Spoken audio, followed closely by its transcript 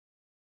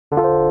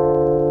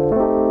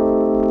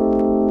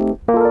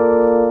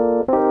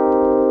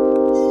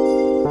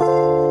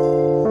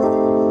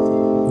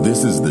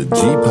This is the G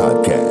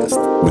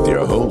Podcast with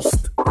your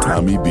host,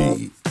 Tommy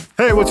B.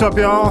 Hey, what's up,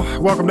 y'all?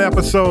 Welcome to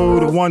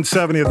episode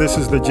 170 of This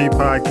is the G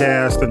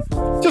Podcast. And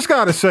just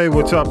got to say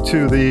what's up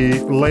to the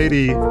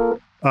Lady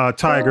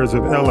Tigers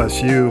of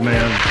LSU,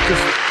 man.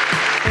 Just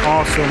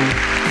awesome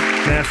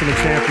national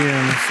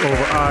champions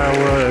over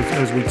Iowa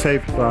as we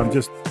tape.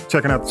 Just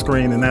checking out the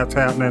screen, and that's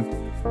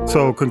happening.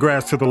 So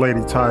congrats to the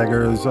Lady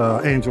Tigers.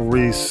 Angel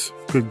Reese,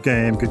 good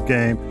game.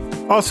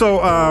 Also,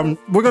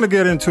 we're going to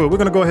get into it. We're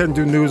going to go ahead and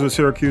do news with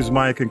Syracuse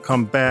Mike and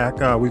come back.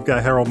 We've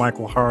got Harold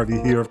Michael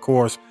Harvey here, of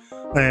course,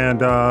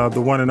 and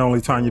the one and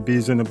only Tanya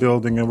B's in the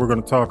building, and we're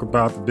going to talk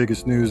about the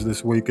biggest news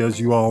this week, as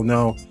you all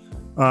know.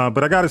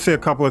 But I got to say a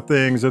couple of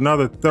things.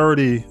 Another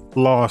 30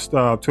 lost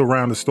to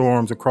Around the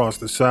Storms across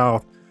the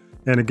South.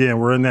 And again,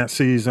 we're in that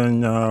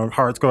season.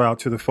 Hearts go out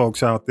to the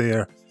folks out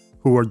there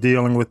who are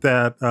dealing with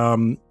that.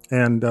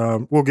 And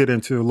we'll get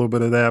into a little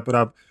bit of that.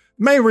 But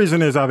main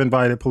reason is I've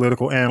invited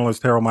political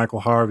analyst Harold Michael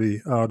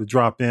Harvey to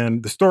drop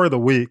in. The story of the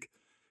week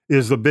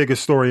is the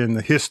biggest story in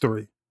the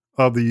history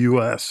of the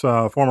U.S.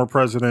 Former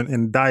president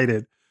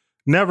indicted,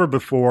 never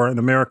before, an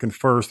American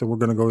first. And we're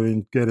going to go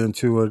and get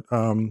into it.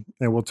 And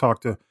we'll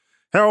talk to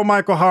Harold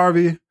Michael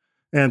Harvey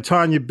and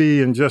Tanya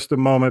B in just a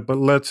moment. But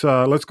let's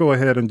go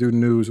ahead and do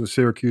news with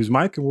Syracuse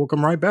Mike, and we'll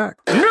come right back.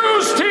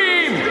 News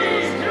team,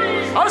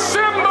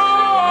 assemble!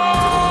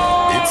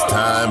 It's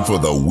time for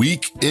the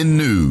Week in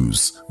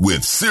News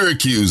with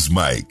Syracuse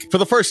Mike. For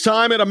the first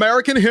time in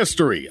American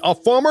history, a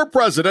former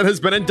president has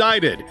been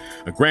indicted.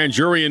 A grand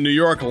jury in New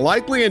York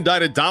likely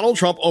indicted Donald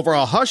Trump over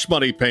a hush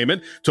money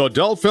payment to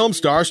adult film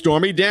star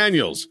Stormy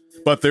Daniels.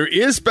 But there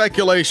is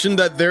speculation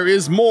that there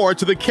is more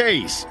to the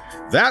case.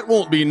 That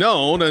won't be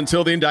known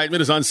until the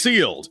indictment is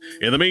unsealed.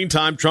 In the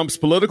meantime, Trump's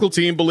political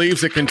team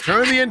believes it can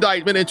turn the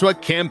indictment into a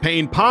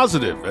campaign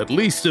positive, at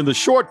least in the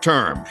short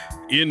term.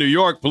 In New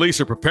York,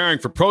 police are preparing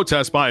for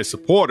protests by his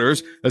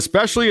supporters,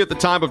 especially at the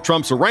time of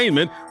Trump's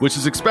arraignment, which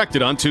is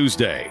expected on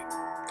Tuesday.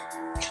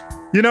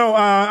 You know,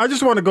 I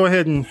just want to go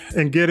ahead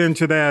and get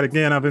into that.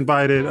 Again, I've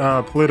invited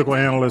political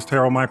analyst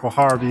Harold Michael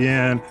Harvey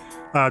in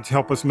to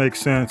help us make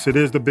sense. It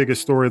is the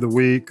biggest story of the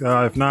week,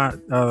 if not,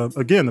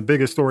 again, the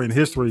biggest story in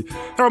history.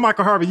 Harold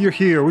Michael Harvey, you're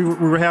here. We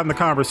were having the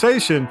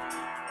conversation,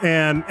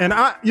 and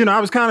I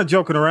was kind of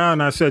joking around.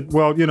 And I said,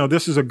 well,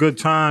 this is a good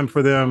time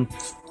for them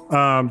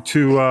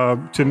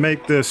to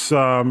make this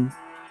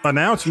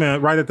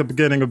announcement right at the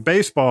beginning of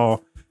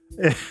baseball.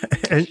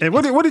 And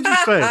what did you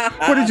say?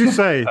 What did you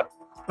say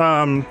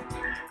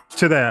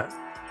to that?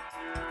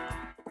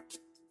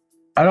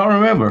 I don't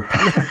remember.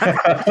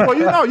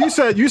 Well, you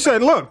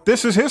said, look,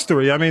 this is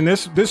history. I mean,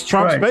 this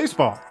trumps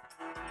baseball,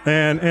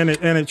 and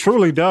it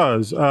truly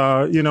does.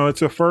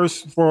 It's a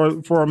first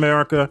for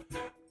America.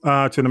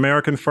 It's an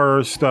American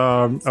first.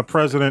 A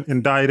president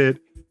indicted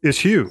is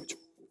huge.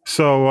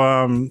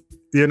 So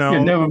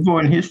never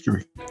before in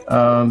history,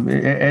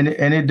 and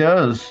it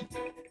does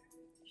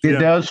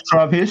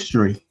trump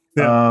history.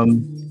 Yeah.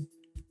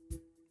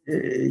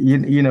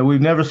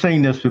 We've never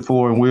seen this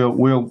before, and we're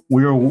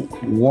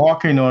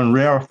walking on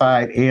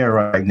rarefied air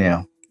right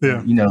now.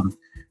 Yeah.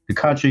 The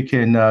country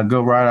can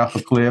go right off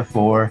a cliff,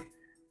 or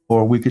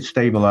we could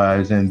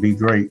stabilize and be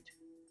great.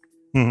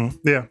 Mm-hmm.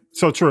 Yeah,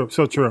 so true.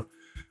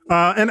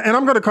 And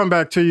I'm going to come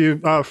back to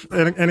you.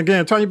 And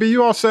again, Tanya B,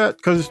 you all set?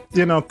 Because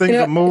things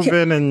are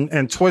moving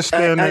and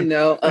twisting. I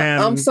know.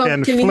 And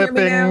can flipping. You hear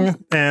me now?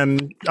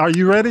 And are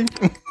you ready?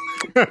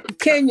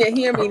 Can you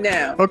hear me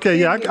now?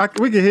 Okay,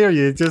 we can hear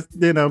you. Just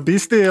be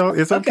still.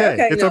 It's okay.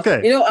 It's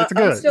okay. It's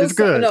good. It's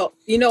good.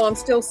 I'm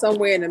still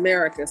somewhere in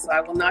America, so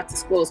I will not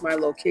disclose my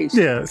location.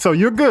 Yeah, so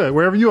you're good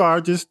wherever you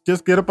are. Just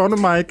get up on the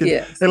mic.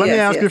 And let me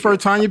ask you first.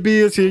 Tanya B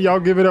is here.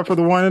 Y'all give it up for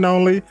the one and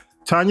only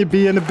Tanya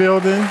B in the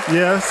building.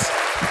 Yes,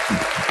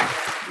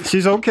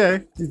 she's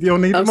okay. You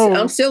don't need to move.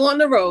 I'm still on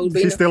the road.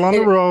 She's still on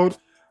the road.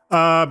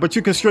 But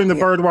you can stream the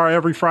Birdwire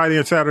every Friday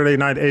and Saturday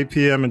night, 8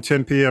 p.m. and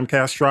 10 p.m.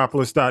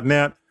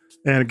 Castropolis.net.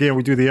 And again,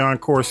 we do the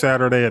encore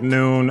Saturday at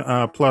noon,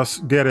 plus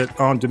get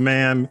it on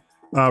demand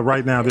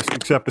right now. This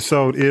week's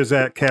episode is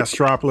at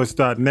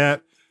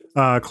castropolis.net.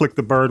 Click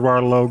the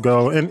Birdwire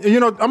logo. And, I'm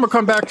going to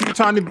come back to you,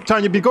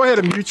 Tanya B. Go ahead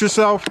and mute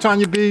yourself,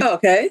 Tanya B.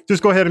 Okay.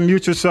 Just go ahead and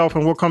mute yourself,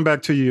 and we'll come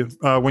back to you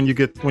when you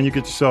get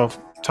yourself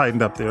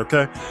tightened up there,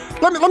 okay?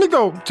 Let me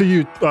go to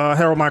you,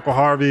 Harold Michael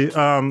Harvey.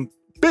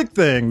 Big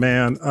thing,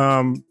 man.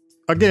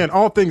 Again,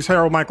 all things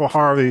Harold Michael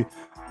Harvey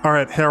are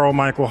at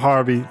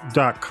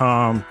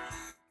haroldmichaelharvey.com.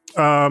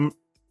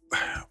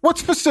 What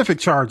specific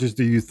charges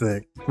do you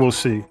think we'll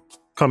see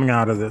coming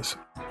out of this?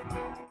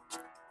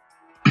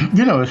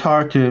 It's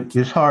hard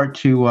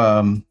to,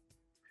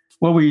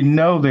 well, we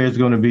know there's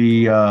going to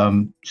be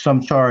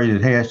some charge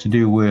that has to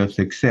do with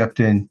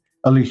accepting,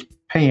 at least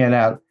paying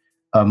out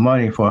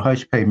money for a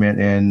hush payment,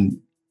 and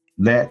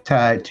that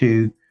tied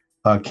to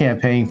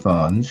campaign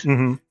funds.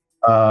 Mm-hmm.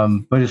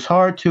 But it's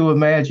hard to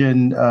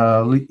imagine,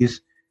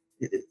 it's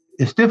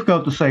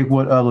difficult to say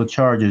what other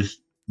charges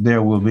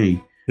there will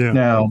be. Yeah.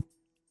 Now,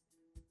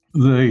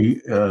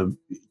 the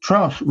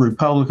Trump's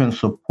Republican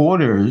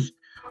supporters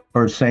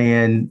are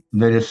saying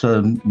that it's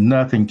a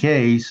nothing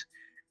case,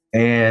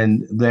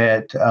 and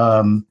that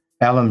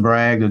Alan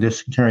Bragg, the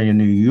district attorney in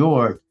New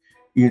York,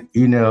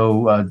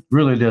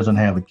 really doesn't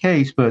have a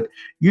case. But,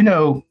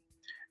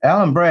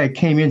 Alan Bragg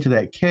came into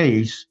that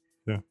case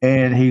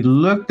and he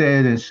looked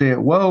at it and said,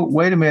 well,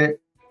 wait a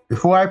minute,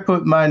 before I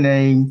put my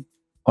name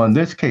on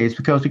this case,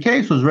 because the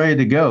case was ready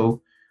to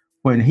go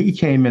when he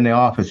came in the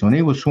office, when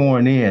he was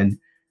sworn in,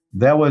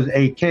 there was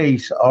a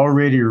case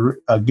already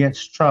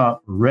against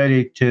Trump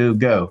ready to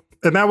go.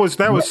 And that was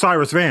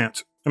Cyrus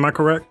Vance. Am I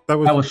correct? That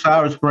was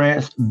Cyrus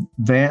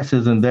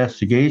Vance's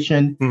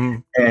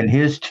investigation, and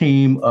his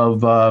team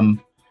of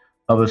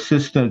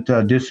assistant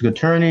district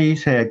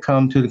attorneys had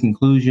come to the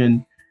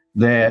conclusion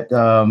that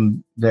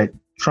that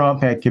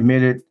Trump had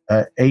committed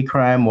a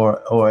crime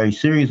or a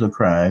series of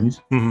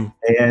crimes,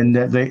 and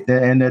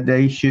that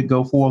they should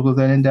go forward with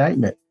an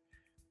indictment.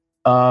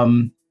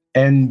 And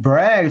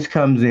Braggs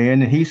comes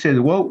in and he says,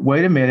 well,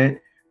 wait a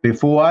minute,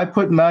 before I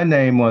put my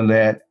name on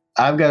that,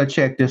 I've got to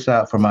check this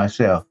out for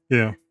myself.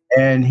 Yeah.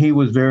 And he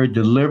was very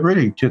deliberate.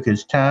 He took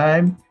his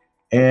time,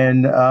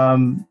 and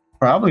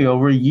probably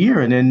over a year.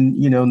 And then,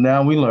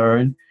 now we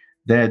learn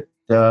that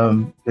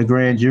the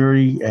grand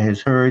jury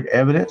has heard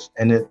evidence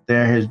and that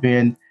there has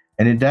been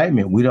an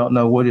indictment. We don't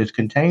know what is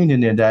contained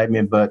in the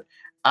indictment, but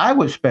I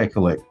would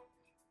speculate,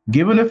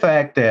 given the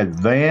fact that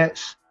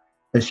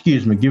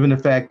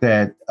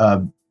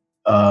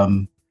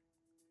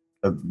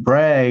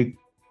Bragg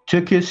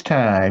took his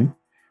time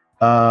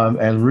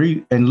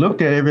and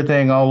looked at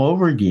everything all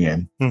over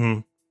again,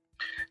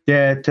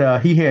 that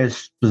he has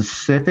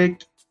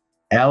specific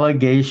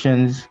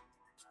allegations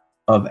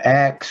of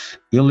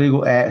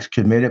illegal acts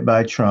committed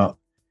by Trump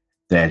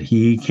that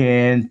he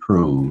can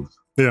prove.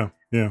 Yeah,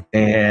 yeah.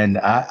 And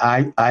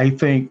I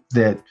think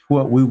that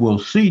what we will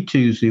see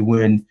Tuesday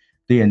when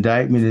the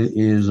indictment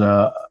is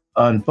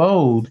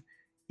unfold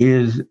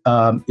is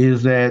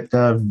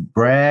that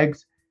Bragg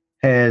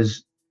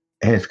has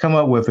come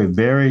up with a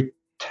very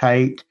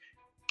tight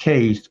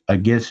case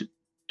against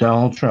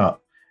Donald Trump.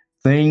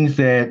 Things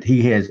that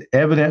he has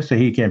evidence that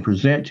he can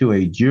present to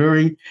a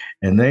jury,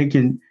 and they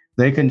can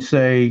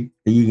say,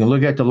 you can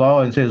look at the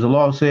law and says the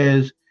law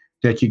says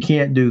that you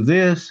can't do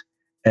this,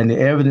 and the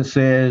evidence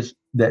says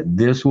that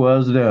this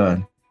was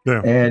done.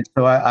 Yeah. And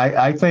so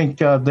I think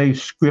they've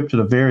scripted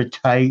a very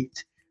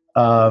tight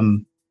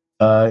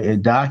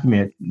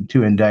document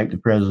to indict the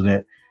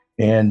president,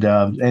 and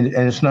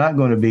it's not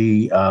going to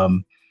be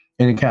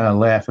any kind of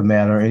laughing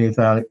matter or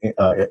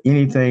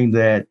anything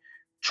that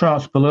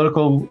Trump's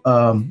political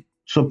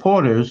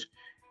supporters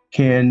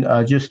can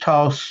just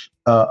toss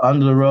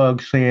under the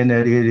rug, saying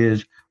that it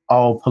is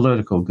all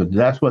political, because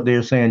that's what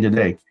they're saying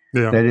today.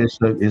 Yeah. That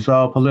it's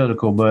all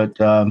political.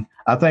 But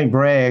I think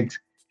Bragg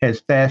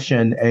has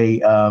fashioned a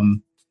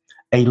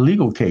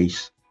legal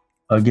case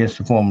against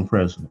the former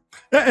president.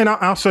 And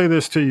I'll say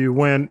this to you: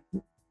 when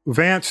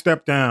Vance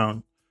stepped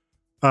down,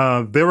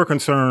 there were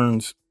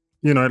concerns,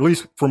 at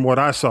least from what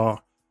I saw,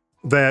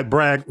 that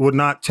Bragg would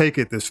not take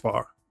it this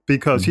far,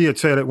 because he had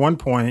said at one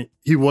point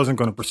he wasn't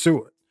going to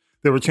pursue it.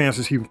 There were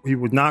chances he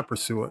would not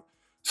pursue it.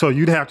 So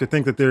you'd have to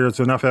think that there's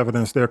enough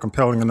evidence there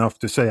compelling enough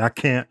to say, I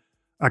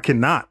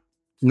cannot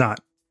not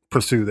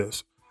pursue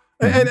this.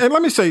 And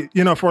let me say,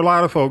 for a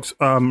lot of folks,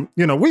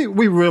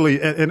 we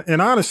really,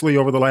 and honestly,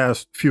 over the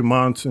last few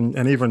months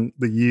and even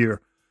the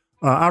year,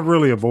 I've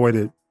really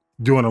avoided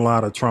doing a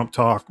lot of Trump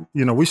talk.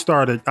 I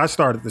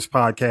started this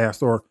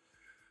podcast, or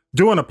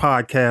doing a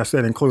podcast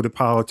that included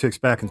politics,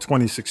 back in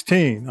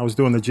 2016. I was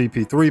doing the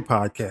GP3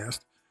 podcast.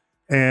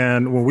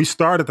 And when we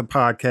started the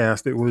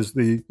podcast, it was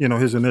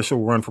his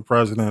initial run for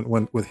president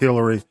with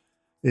Hillary,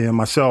 and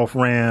myself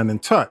ran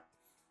and Tut.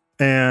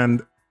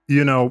 And,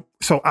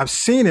 so I've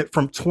seen it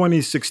from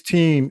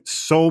 2016,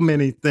 so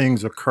many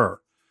things occur.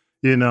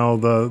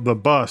 The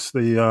bus,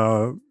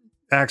 the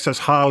Access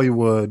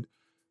Hollywood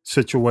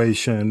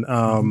situation,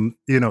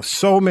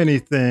 so many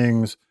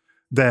things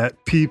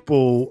that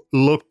people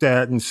looked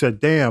at and said,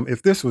 damn,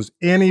 if this was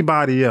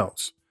anybody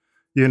else,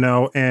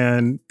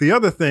 and the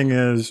other thing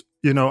is,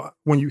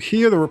 when you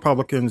hear the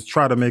Republicans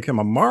try to make him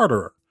a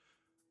martyr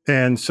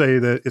and say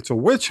that it's a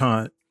witch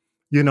hunt,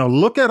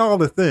 look at all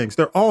the things.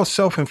 They're all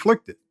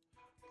self-inflicted,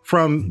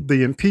 from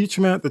the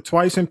impeachment, the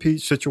twice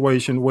impeached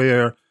situation,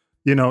 where,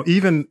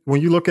 even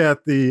when you look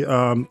at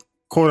the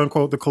quote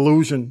unquote, the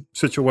collusion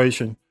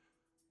situation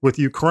with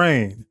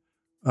Ukraine,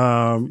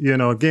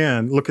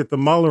 again, look at the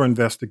Mueller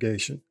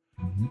investigation.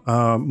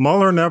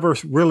 Mueller never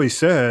really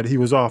said he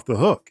was off the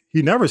hook.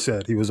 He never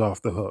said he was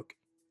off the hook,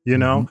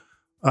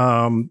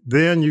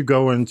 Then you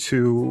go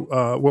into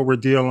what we're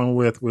dealing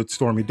with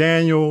Stormy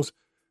Daniels,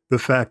 the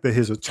fact that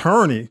his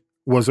attorney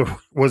was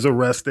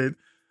arrested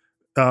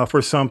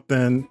for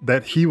something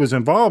that he was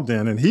involved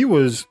in, and he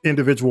was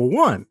individual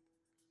one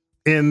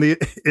in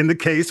the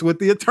case with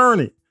the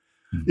attorney.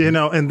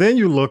 And then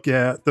you look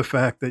at the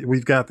fact that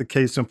we've got the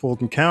case in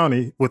Fulton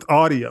County with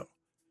audio,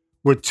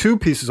 with 2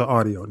 pieces of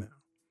audio now.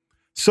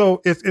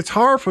 So it's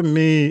hard for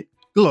me.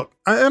 Look,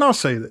 and I'll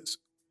say this: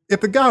 if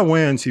the guy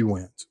wins, he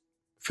wins.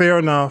 Fair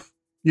enough.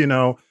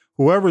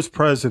 whoever's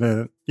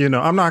president,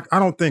 I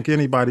don't think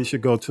anybody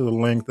should go to the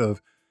length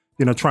of,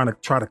 trying to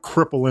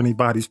cripple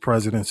anybody's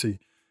presidency.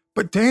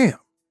 But damn,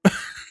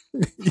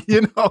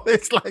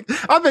 it's like,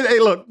 hey,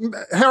 look,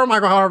 Harold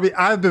Michael Harvey,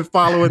 I've been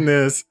following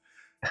this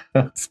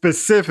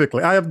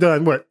specifically. I have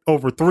done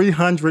over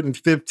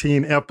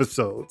 315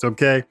 episodes,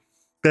 okay,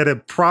 that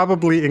have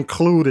probably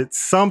included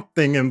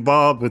something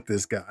involved with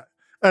this guy.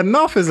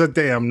 Enough is a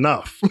damn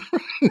enough.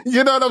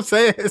 You know what I'm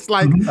saying? It's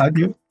like,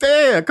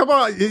 damn, come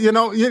on. You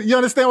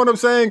understand what I'm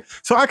saying?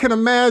 So I can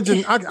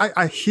imagine,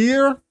 I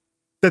hear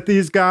that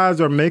these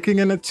guys are making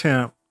an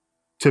attempt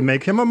to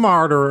make him a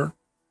martyr,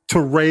 to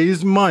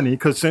raise money,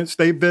 because since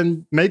they've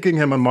been making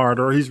him a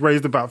martyr, he's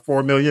raised about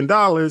 $4 million.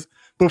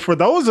 But for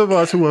those of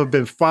us who have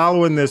been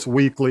following this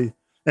weekly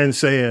and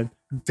saying,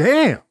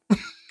 damn,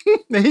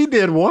 he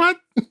did what?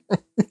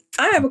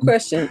 I have a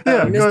question,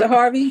 Mr.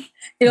 Harvey.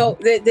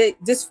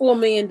 This $4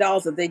 million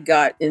that they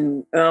got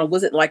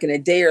was it like in a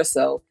day or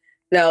so?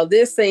 Now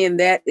they're saying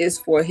that is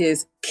for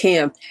his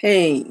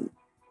campaign.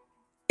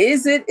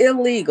 Is it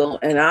illegal?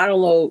 And I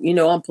don't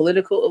know. I'm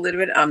political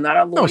illiterate. I'm not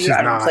a lawyer. No,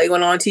 I don't play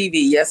one on TV.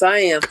 Yes, I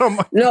am. Come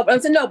on. No, but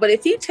I'm saying no. But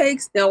if he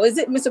takes is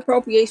it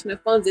misappropriation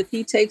of funds? If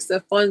he takes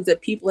the funds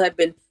that people have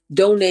been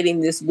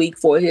donating this week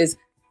for his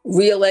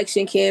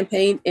re-election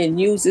campaign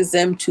and uses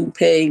them to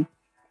pay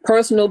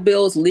personal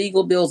bills,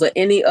 legal bills, or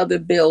any other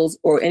bills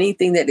or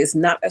anything that is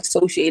not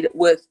associated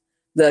with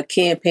the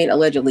campaign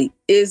allegedly,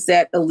 is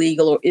that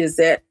illegal or is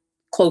that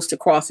close to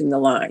crossing the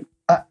line?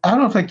 I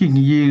don't think you can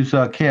use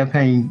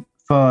campaign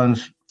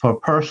funds for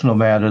personal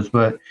matters,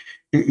 but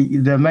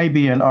there may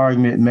be an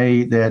argument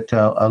made that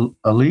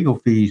legal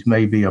fees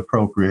may be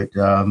appropriate.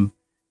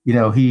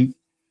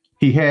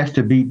 He has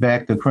to beat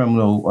back the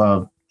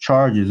criminal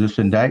charges, this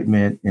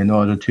indictment, in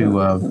order to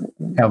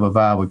have a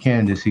viable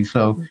candidacy.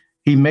 So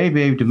he may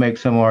be able to make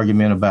some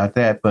argument about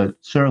that, but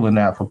certainly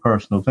not for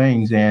personal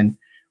things. And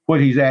what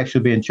he's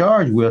actually been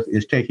charged with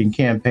is taking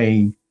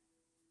campaign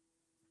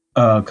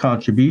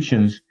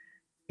contributions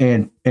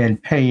and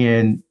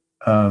paying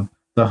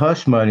the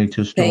hush money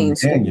to Stormy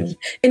Daniels.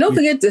 And don't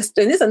forget this,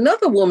 and there's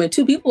another woman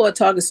too. People are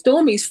talking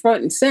Stormy's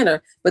front and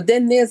center, but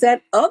then there's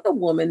that other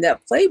woman,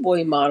 that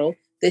Playboy model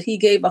that he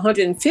gave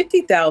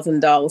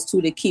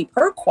 $150,000 to keep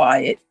her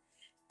quiet.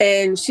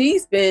 And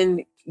she's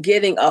been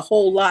getting a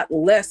whole lot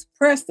less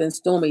press than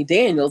Stormy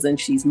Daniels, and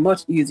she's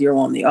much easier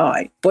on the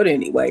eye. But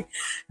anyway,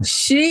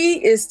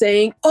 she is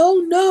saying,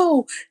 oh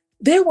no,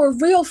 there were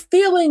real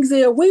feelings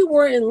there. We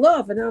were in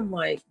love. And I'm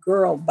like,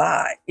 girl,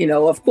 bye.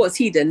 Of course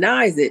he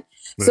denies it.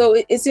 Yeah.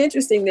 So it's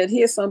interesting that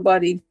here's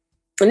somebody,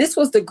 and this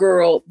was the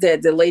girl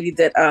the lady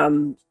that,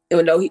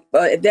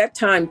 at that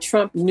time,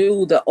 Trump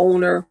knew the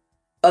owner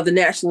of the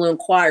National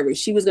Enquirer.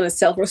 She was going to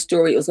sell her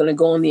story. It was going to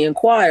go on the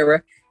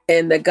Enquirer.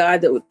 And the guy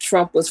that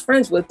Trump was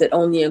friends with that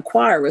owned the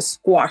Enquirer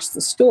squashed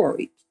the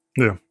story.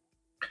 Yeah.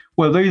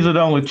 Well, these are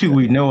the only two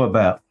we know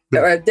about.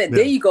 Yeah.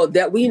 There you go.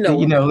 That we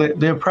know.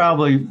 There are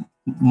probably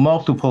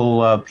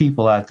multiple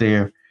people out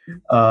there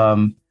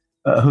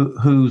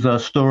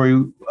whose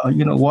story,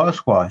 was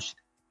squashed.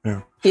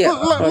 Yeah. Yeah.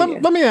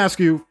 Let me ask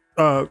you,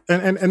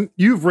 and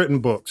you've written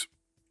books,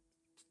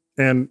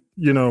 and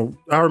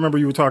I remember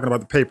you were talking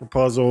about the paper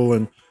puzzle,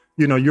 and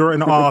you're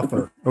an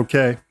author.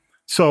 Okay,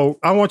 so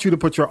I want you to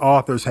put your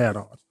author's hat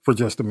on for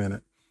just a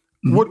minute.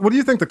 Mm-hmm. What do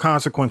you think the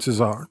consequences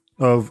are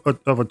of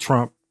a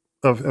Trump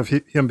of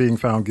him being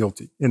found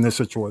guilty in this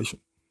situation?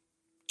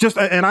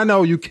 And I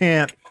know you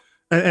can't.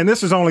 And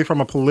this is only from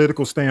a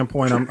political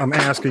standpoint. I'm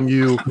asking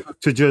you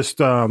to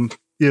just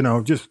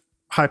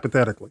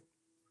hypothetically.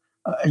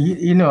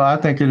 I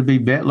think it'll be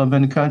bedlam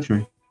in the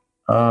country.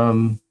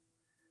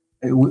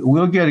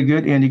 We'll get a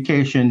good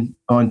indication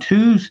on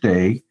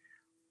Tuesday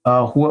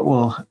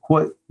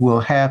what will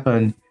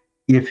happen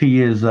if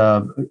he is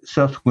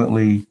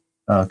subsequently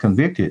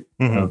convicted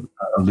of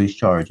these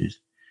charges.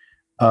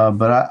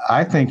 But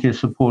I think his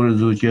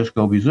supporters will just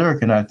go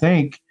berserk, and I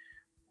think.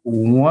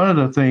 One of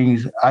the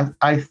things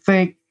I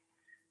think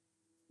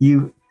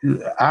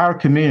our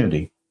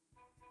community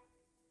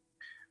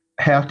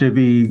have to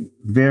be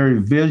very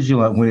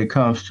vigilant when it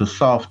comes to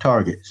soft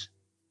targets.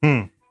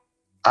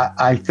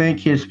 I think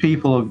his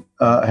people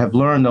have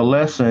learned a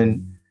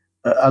lesson.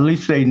 At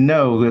least they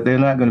know that they're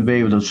not going to be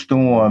able to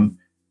storm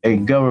a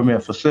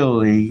government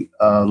facility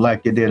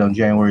like they did on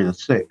January the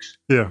 6th.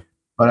 Yeah.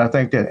 But I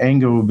think that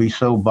anger will be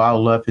so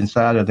bottled up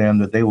inside of them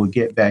that they will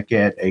get back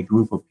at a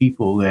group of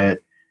people that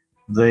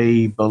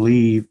they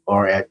believe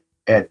are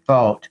at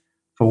fault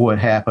for what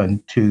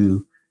happened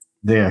to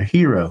their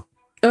hero.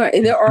 All right,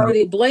 and they're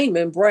already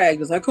blaming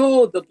Bragg. It's like,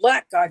 oh, the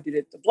black guy did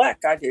it. The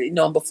black guy did it.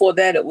 And before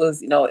that, it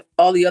was,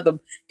 all the other,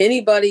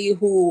 anybody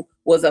who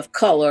was of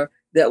color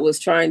that was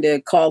trying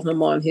to call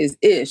him on his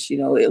ish,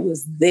 it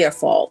was their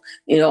fault.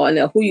 And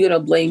now who are you going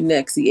to blame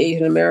next? The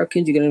Asian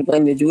Americans? You're going to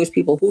blame the Jewish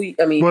people?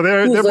 Well,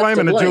 they're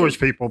blaming the Jewish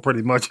people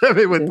pretty much.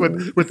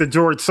 With the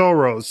George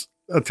Soros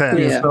attack.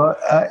 Yeah. So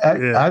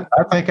I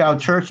think our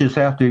churches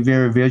have to be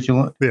very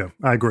vigilant. Yeah,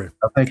 I agree.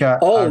 I think our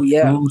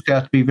schools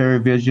have to be very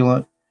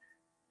vigilant.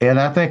 And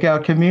I think our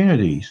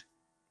communities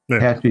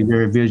have to be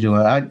very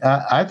vigilant.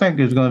 I think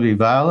there's going to be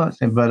violence,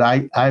 but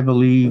I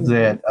believe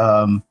that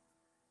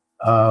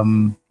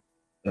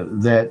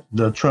that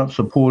the Trump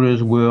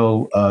supporters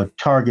will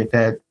target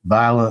that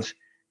violence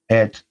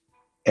at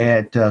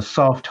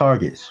soft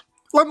targets.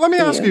 Let me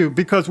ask you,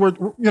 because we're,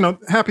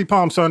 happy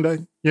Palm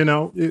Sunday,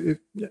 to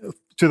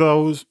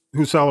those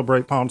who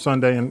celebrate Palm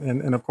Sunday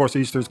and of course,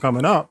 Easter's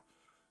coming up.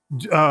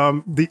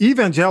 The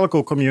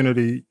evangelical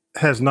community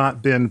has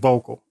not been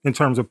vocal in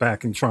terms of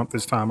backing Trump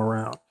this time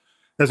around.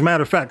 As a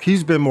matter of fact,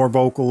 he's been more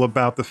vocal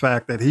about the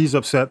fact that he's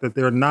upset that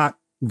they're not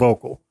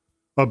vocal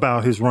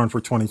about his run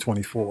for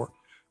 2024.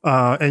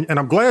 And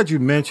I'm glad you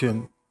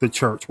mentioned the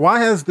church. Why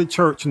has the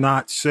church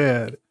not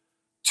said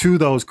to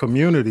those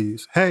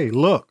communities, hey,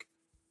 look,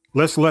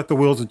 let's let the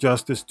wheels of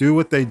justice do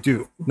what they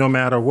do, no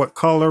matter what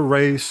color,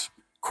 race,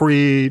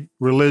 creed,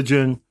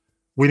 religion.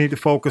 We need to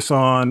focus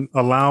on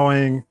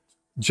allowing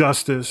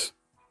justice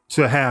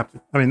to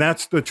happen. I mean,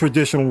 that's the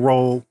traditional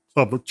role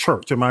of a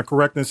church. Am I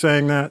correct in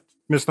saying that,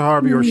 Mr.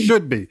 Harvey, or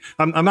should be?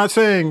 I'm not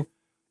saying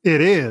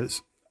it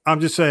is. I'm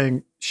just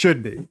saying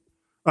should be.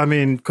 I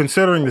mean,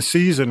 considering the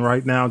season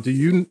right now, do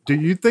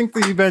you think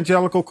the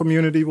evangelical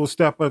community will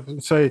step up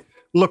and say,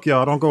 look,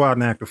 y'all, don't go out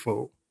and act a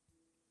fool?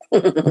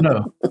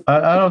 No,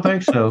 I don't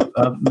think so,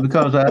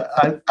 because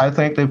I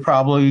think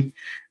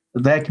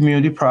that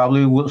community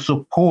probably will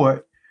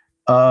support,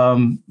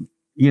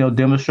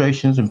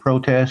 demonstrations and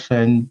protests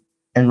and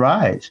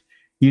riots.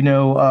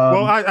 Well,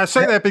 I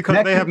say that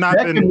because they have not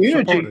been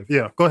supportive.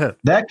 Yeah, go ahead.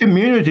 That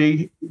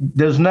community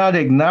does not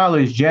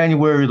acknowledge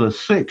January the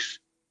 6th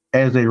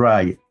as a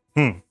riot.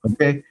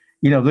 Okay,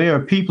 there are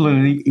people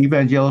in the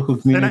evangelical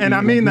community, and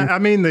I mean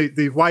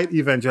the white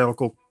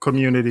evangelical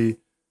community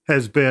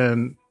has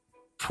been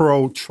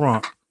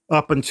pro-Trump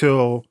up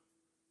until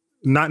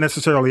not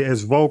necessarily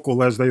as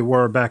vocal as they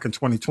were back in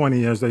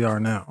 2020 as they are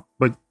now.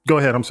 But go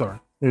ahead. I'm sorry.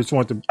 I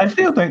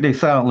still think they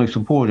silently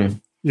support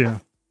him. Yeah.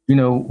 And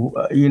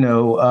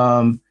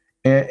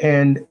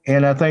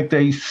I think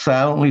they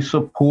silently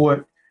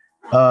support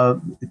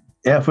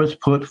efforts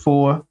put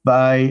forth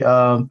by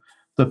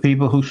the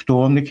people who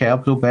stormed the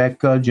Capitol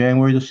back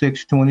January the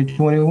 6th,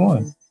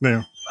 2021.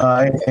 Yeah.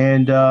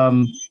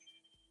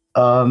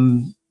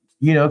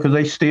 Because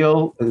they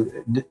still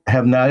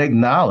have not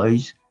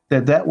acknowledged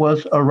that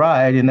was a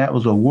riot and that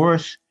was a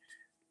worst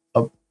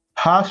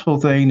possible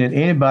thing that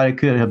anybody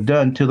could have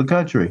done to the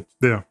country.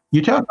 Yeah.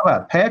 You talk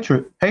about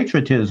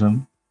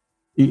patriotism.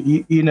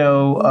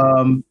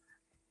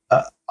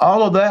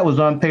 All of that was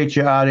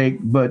unpatriotic,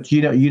 but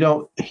you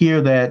don't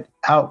hear that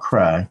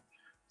outcry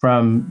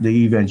from the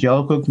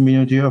evangelical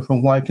community or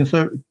from white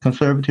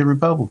conservative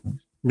Republicans.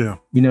 Yeah,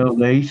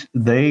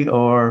 they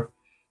are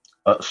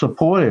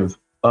supportive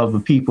of the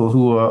people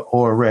who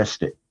are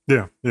arrested.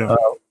 Yeah, yeah,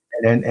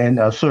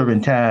 and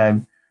serving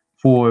time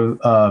for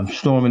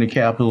storming the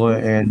Capitol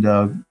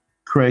and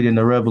creating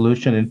a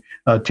revolution and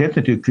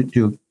attempting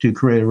to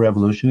create a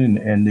revolution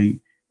and the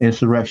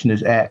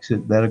insurrectionist acts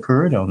that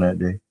occurred on that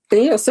day.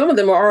 And, some of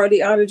them are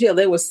already out of jail.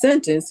 They were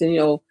sentenced,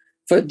 and,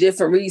 for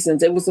different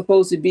reasons. They were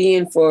supposed to be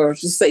in for,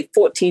 just say,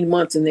 14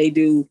 months, and they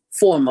do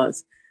 4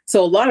 months.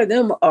 So a lot of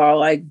them are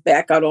like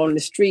back out on the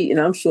street, and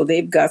I'm sure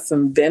they've got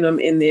some venom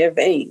in their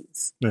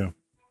veins. Yeah,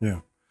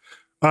 yeah.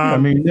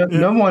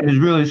 No one has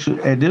really,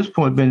 at this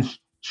point, been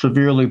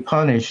severely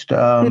punished.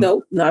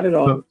 No, not at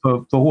all.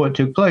 For what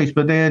took place.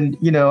 But then,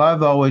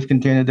 I've always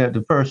contended that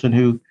the person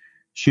who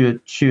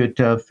should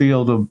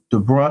feel the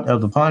brunt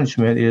of the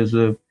punishment is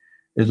a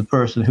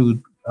person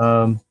who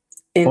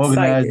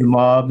organized the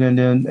mob and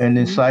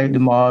incited the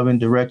mob and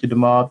directed the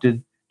mob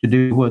to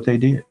do what they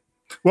did.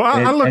 Well,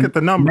 I look at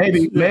the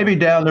numbers. Maybe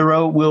down the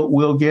road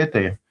we'll get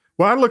there.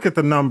 Well, I look at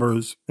the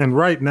numbers, and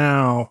right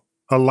now,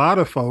 a lot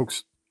of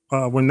folks,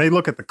 when they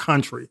look at the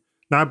country,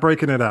 not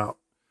breaking it out,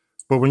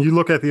 but when you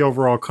look at the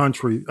overall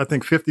country, I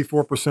think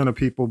 54% of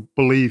people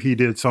believe he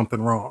did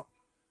something wrong.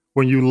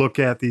 When you look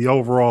at the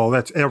overall,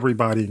 that's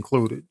everybody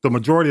included. The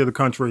majority of the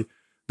country,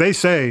 they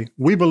say,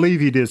 we believe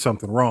he did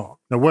something wrong.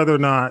 Now, whether or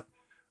not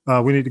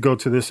we need to go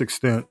to this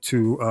extent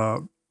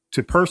to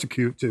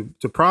prosecute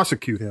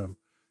him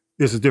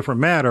is a different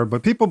matter,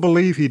 but people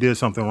believe he did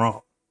something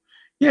wrong.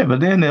 Yeah,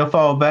 but then they'll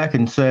fall back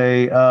and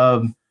say,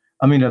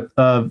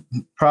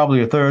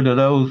 probably a third of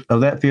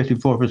that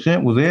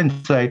 54% will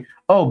then say,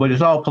 oh, but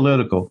it's all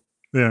political.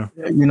 Yeah.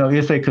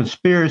 It's a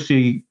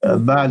conspiracy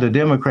by the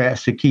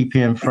Democrats to keep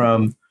him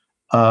from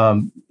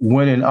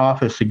winning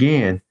office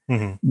again.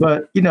 Mm-hmm.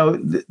 But,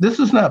 this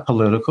is not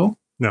political.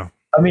 No.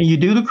 You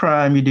do the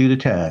crime, you do the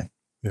time.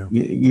 Yeah.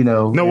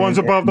 No one's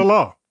above the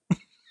law.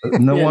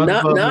 No one's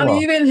above the law.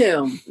 Not even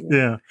him.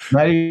 Yeah.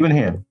 Not even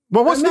him.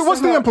 But what's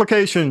the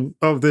implication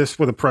of this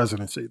for the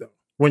presidency, though?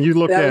 When you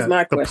look at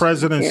the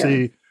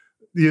presidency,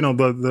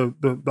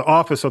 the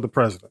office of the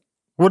president,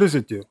 what does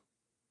it do?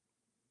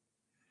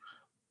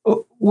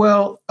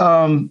 Well,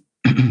 the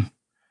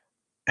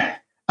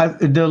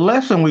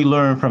lesson we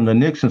learned from the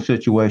Nixon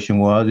situation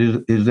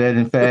is that,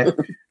 in fact,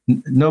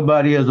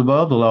 nobody is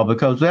above the law,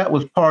 because that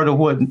was part of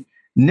what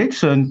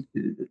Nixon's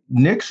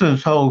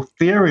whole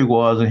theory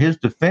was, and his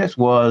defense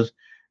was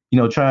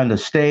trying to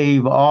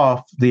stave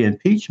off the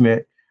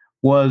impeachment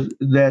was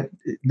that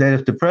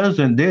if the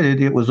president did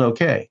it, it was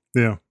okay.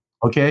 Yeah.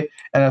 Okay.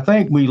 And I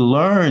think we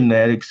learned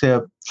that,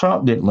 except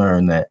Trump didn't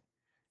learn that.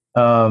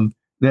 The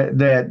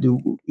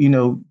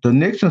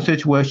Nixon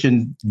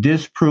situation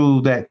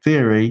disproved that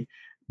theory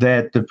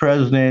that the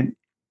president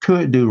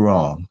could do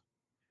wrong,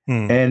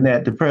 and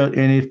that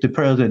and if the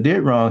president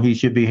did wrong, he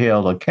should be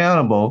held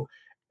accountable.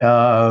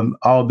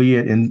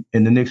 Albeit in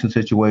the Nixon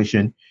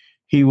situation,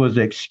 he was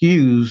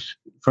excused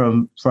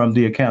from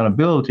the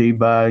accountability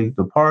by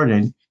the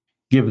pardon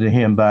given to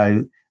him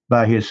by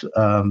his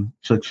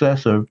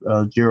successor,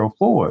 Gerald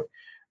Ford.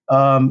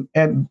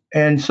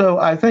 And so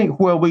I think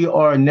where we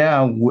are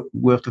now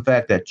with the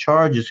fact that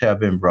charges have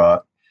been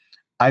brought,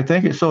 I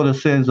think it sort of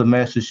sends a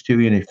message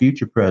to any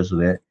future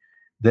president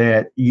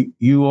that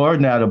you are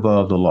not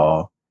above the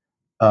law.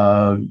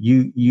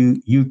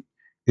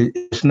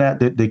 It's not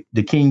that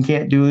the king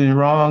can't do anything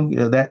wrong.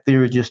 That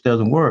theory just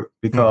doesn't work,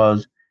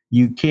 because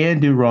you can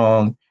do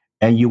wrong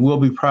and you will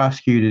be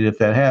prosecuted if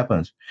that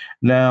happens.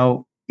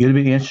 Now, it'll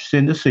be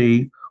interesting to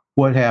see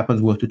what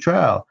happens with the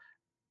trial.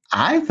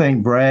 I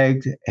think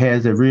Bragg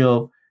has a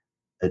real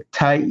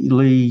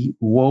tightly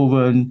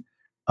woven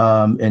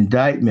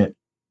indictment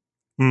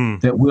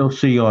that we'll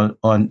see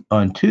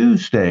on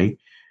Tuesday.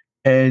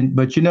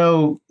 But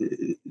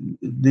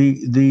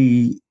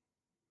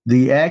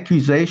the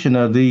accusation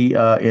of the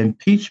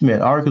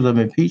impeachment, articles of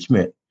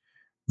impeachment,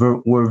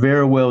 were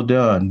very well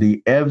done.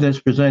 The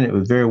evidence presented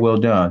was very well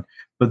done.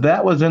 But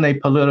that was in a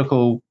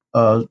political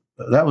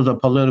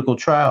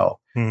trial.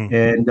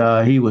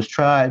 And he was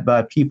tried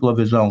by people of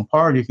his own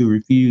party who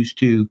refused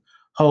to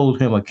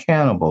hold him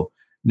accountable.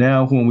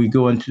 Now, when we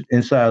go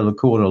inside of the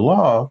court of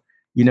law,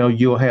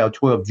 you'll have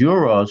 12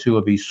 jurors who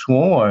will be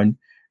sworn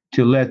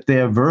to let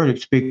their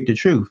verdict speak the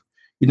truth.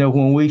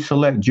 When we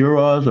select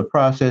jurors, a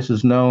process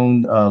is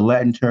known, a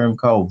Latin term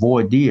called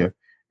voir dire.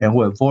 And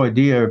what voir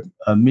dire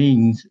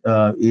means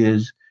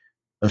is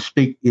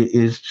speak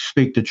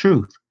the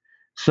truth.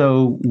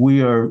 So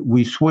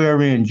we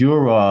swear in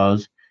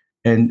jurors,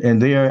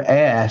 and they are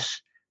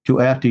asked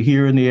to, after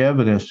hearing the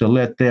evidence, to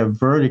let their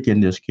verdict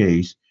in this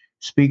case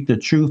speak the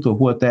truth of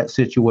what that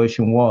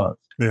situation was.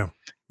 Yeah.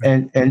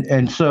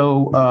 And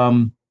so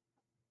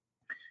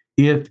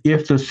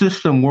if the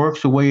system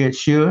works the way it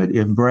should,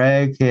 if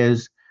Bragg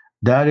has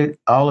dotted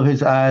all of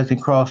his I's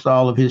and crossed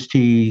all of his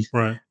T's,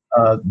 right,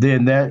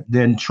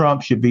 then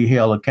Trump should be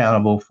held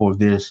accountable for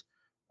this,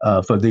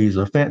 for these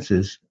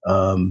offenses.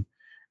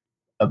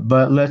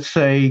 But let's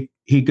say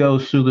he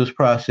goes through this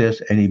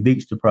process and he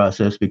beats the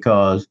process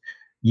because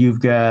you've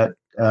got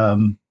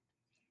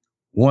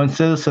one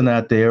citizen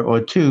out there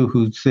or two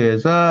who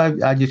says,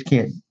 I just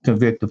can't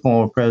convict the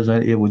former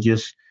president. It would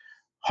just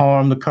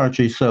harm the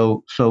country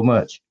so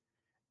much.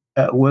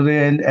 Well,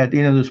 then at the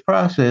end of this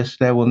process,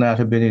 there will not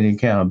have been any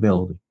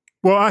accountability.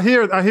 Well, I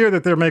hear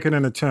that they're making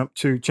an attempt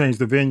to change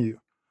the venue,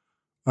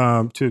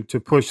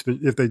 to push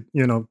if they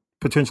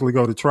potentially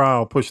go to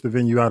trial, push the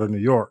venue out of New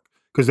York,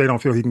 because they don't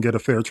feel he can get a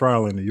fair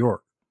trial in New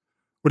York.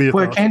 What do you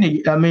think? Can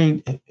he? I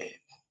mean,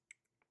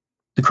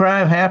 the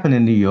crime happened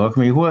in New York.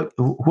 I mean,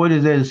 what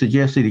is there to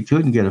suggest that he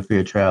couldn't get a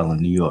fair trial in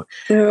New York?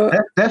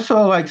 That's sort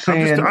of like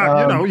saying,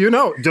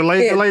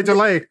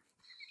 delay.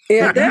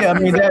 Yeah, I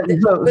mean,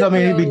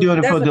 he'd be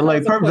doing it for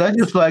delay purpose. That's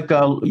just like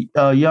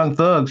Young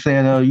Thug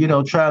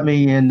saying, try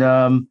me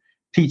in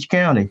Peach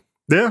County.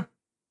 Yeah,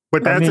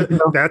 but that's a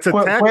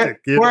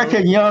tactic. Where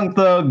can Young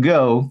Thug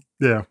go?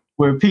 Yeah,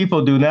 where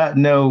people do not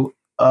know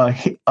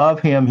of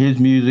him, his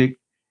music,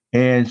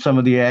 and some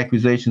of the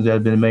accusations that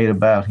have been made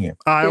about him.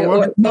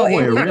 Iowa,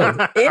 nowhere really.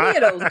 Any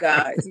of those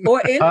guys,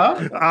 or any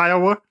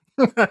Iowa.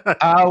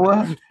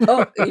 Iowa.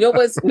 Oh,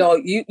 what's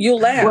you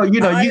laugh. Well,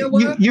 you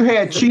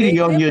had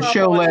Chidi on your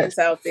show last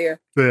out there.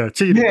 Yeah,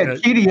 Chidi. You had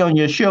Chidi on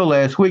your show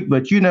last week,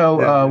 but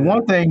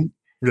one thing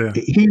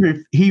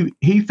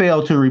he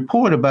failed to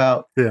report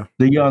about the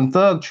Young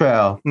Thug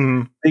trial.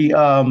 Mm-hmm.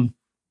 The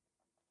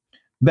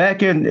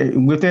back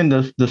within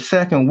the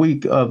second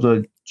week of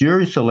the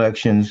jury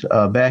selections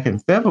back in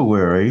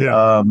February,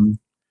 what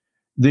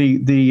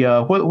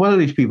are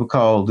these people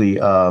called?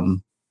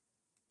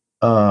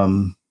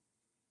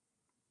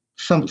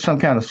 Some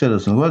kind of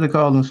citizens. What do they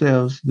call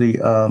themselves?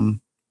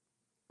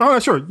 Oh,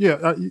 sure.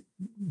 Yeah.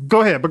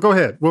 Go ahead.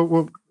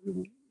 Well,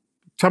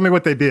 tell me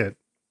what they did.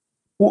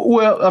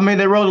 Well, I mean,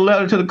 they wrote a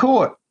letter to the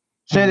court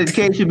saying that the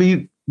case should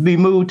be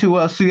moved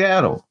to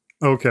Seattle.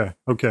 Okay.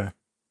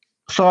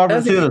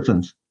 Sovereign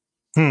citizens.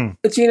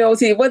 But see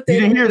what they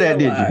you didn't hear that,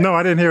 did you? No,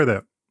 I didn't hear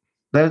that.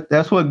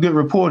 That's what good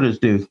reporters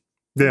do.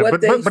 Yeah,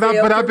 but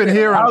I've been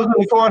hearing. I was in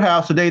the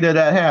courthouse the day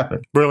that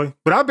happened. Really?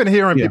 But I've been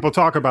hearing people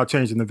talk about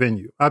changing the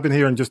venue. I've been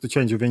hearing just to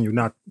change the venue,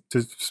 not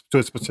to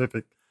a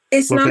specific.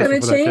 It's not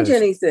going to change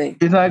anything.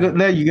 It's not good.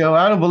 There you go.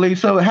 I don't believe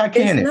so. How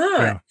can it? It's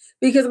not. Yeah.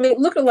 Because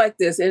look at it like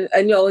this, and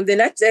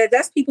then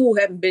that's people who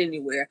haven't been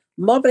anywhere.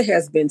 Mother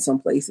has been some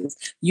places.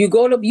 You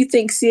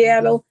think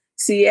Seattle. Mm-hmm.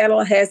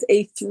 Seattle has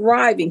a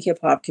thriving hip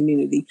hop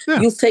community.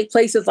 Yeah. You'll take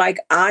places like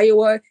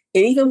Iowa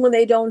And even when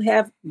they don't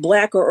have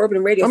black or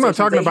urban radio I'm not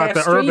stations, talking they about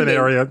have the urban streaming.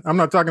 area. I'm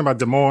not talking about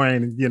Des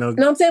Moines, No,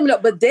 I'm saying no,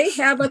 but they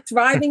have a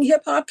thriving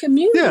hip hop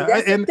community. Yeah,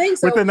 That's the and thing.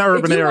 So within the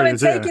urban if you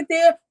areas, want to take it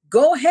there,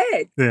 go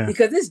ahead. Yeah.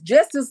 Because it's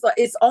just as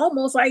it's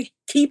almost like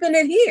keeping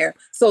it here.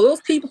 So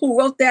those people who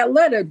wrote that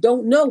letter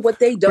don't know what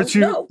they don't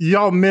know.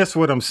 Y'all miss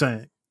what I'm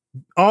saying.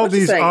 All What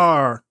you these saying?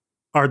 are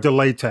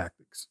delay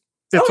tactics.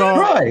 It's all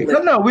Right.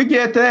 No, we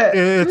get that.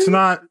 It's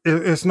not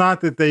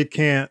that they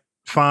can't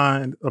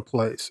find a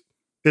place.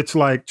 It's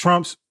like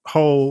Trump's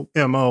whole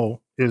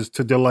MO is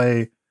to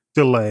delay,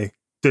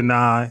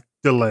 deny,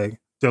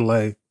 deny.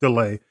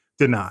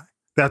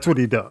 That's what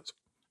he does.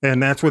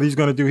 And that's what he's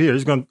going to do here.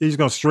 He's going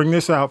to string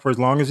this out for as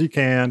long as he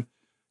can.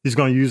 He's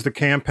going to use the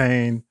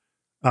campaign.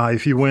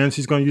 If he wins,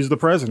 he's going to use the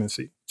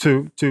presidency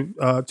to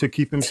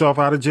keep himself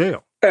out of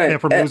jail and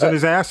from losing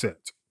his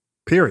assets.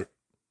 Period.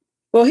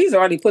 Well, he's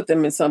already put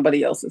them in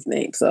somebody else's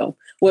name. So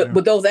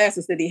with those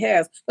assets that he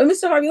has. But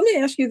Mr. Harvey, let me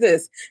ask you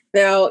this.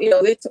 Now,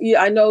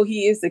 I know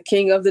he is the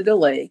king of the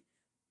delay.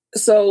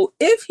 So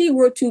if he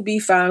were to be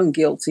found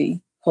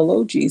guilty,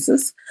 hello,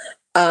 Jesus,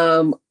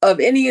 of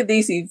any of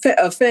these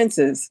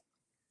offenses,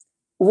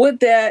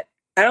 I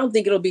don't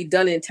think it'll be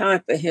done in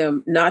time for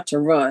him not to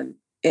run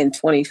in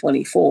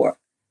 2024.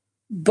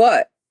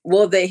 But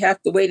will they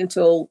have to wait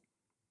until,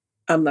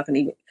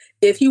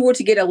 if he were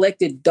to get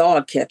elected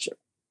dog catcher,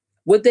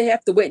 would they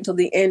have to wait until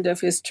the end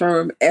of his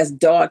term as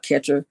dog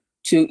catcher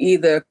to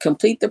either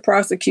complete the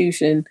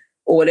prosecution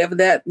or whatever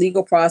that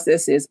legal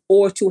process is,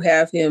 or to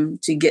have him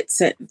to get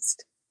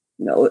sentenced?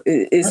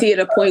 Is he at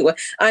a point where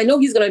I know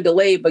he's going to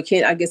delay, but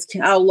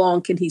how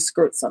long can he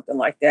skirt something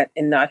like that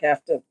and not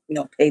have to,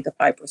 pay the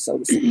piper, so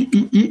to speak?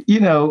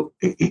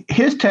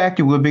 His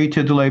tactic would be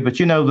to delay, but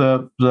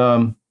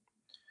the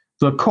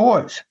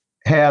courts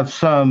have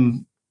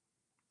some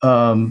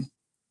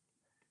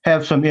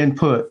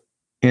input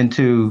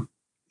into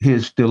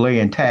his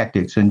delaying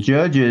tactics, and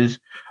judges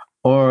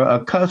are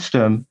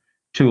accustomed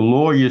to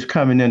lawyers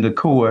coming into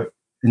court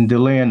and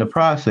delaying the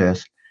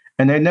process,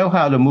 and they know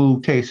how to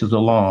move cases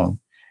along.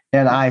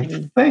 And I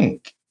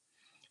think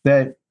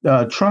that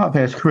Trump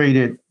has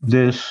created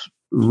this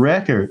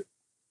record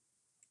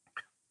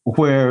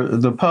where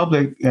the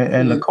public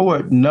and the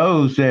court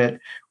knows that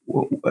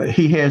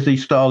he has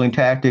these stalling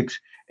tactics,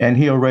 and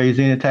he'll raise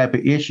any type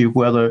of issue,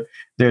 whether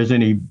there's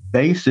any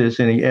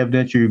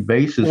evidentiary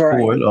basis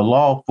for it, a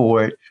law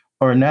for it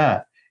or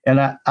not. And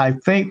I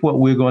think what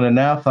we're going to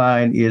now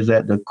find is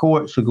that the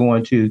courts are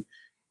going to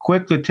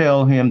quickly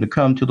tell him to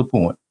come to the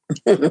point.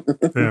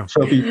 Yeah.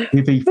 So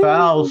if he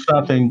files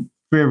something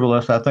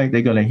frivolous, I think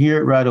they're going to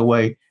hear it right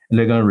away, and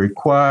they're going to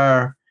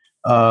require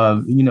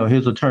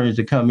his attorneys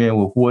to come in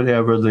with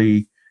whatever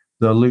the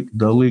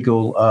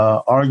legal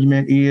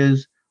argument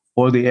is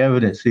or the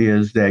evidence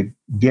is that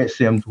gets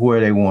them to where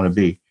they want to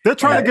be. They're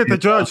trying to get the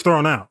judge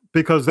thrown out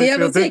because this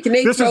is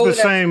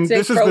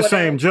the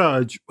same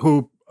judge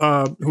who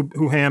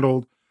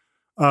handled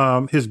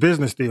his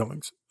business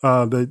dealings,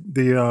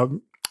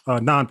 the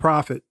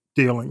nonprofit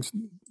dealings.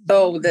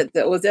 Oh,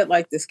 was that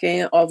like the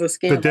scam? All the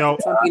scam,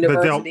 Trump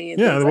University.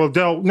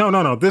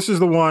 No. This is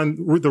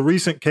the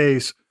recent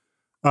case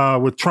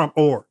with Trump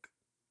org,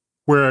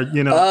 where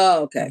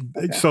Oh, okay.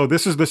 So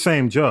this is the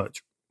same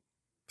judge.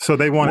 So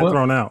they want it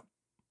thrown out.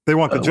 They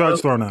want the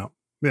judge thrown out.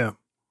 Yeah.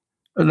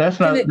 That's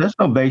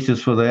no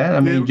basis for that. I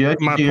mean,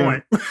 judges my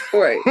point.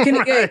 Right.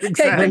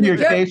 Exactly. They hear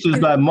cases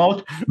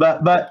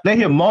but they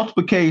hear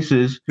multiple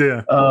cases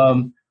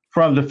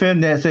from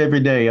defendants every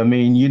day. I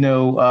mean,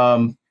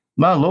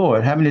 my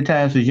Lord, how many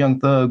times has Young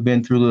Thug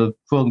been through the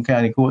Fulton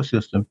County court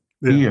system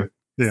here?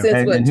 Yeah.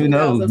 And who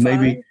knows?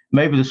 Maybe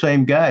the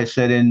same guy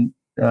sat in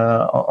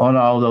on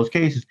all of those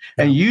cases.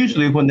 And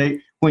usually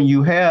when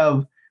you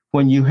have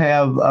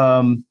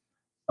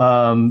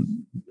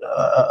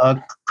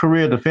a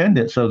career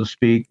defendant, so to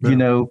speak,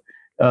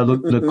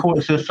 the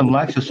court system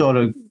likes to sort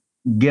of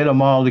get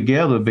them all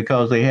together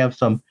because they have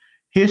some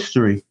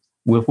history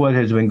with what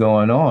has been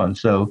going on.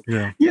 So,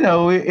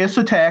 it's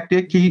a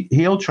tactic.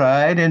 He'll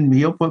try it and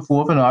he'll put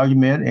forth an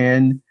argument,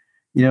 and,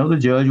 the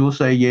judge will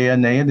say yeah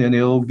and nay, and then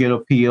it'll get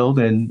appealed.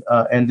 And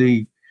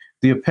the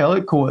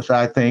appellate courts,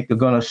 I think, are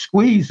going to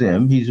squeeze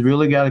him. He's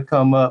really got to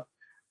come up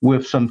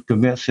with some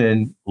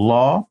convincing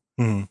law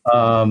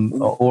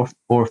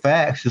or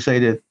facts to say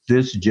that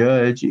this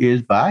judge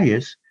is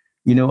biased,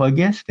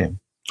 against him.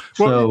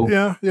 Well,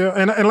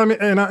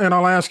 and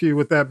I'll ask you,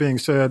 with that being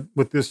said,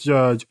 with this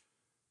judge,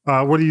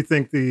 what do you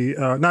think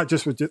not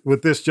just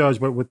with this judge,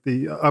 but with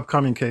the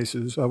upcoming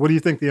cases, what do you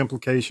think the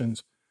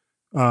implications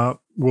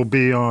will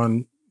be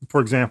on,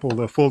 for example,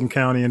 the Fulton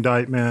County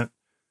indictment?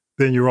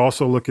 Then you're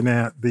also looking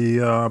at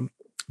the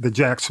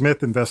Jack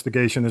Smith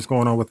investigation that's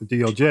going on with the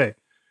DOJ.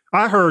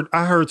 I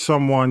heard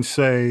someone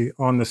say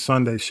on the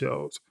Sunday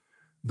shows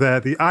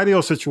that the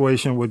ideal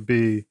situation would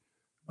be,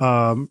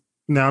 now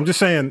I'm just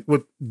saying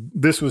what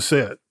this was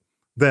said,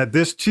 that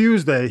this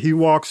Tuesday he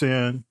walks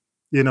in,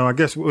 I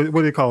guess, what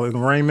do you call it,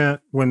 arraignment,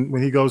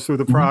 when he goes through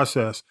the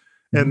process.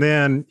 And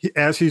then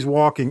as he's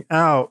walking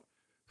out,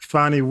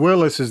 Fani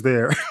Willis is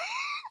there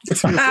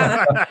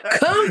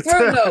Come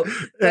through, no.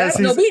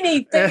 No, we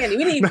need Fanny.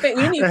 We need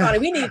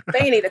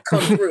Fanny to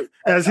come through.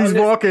 As he's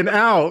walking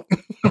out,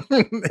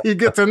 he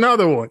gets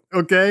another one.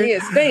 Okay.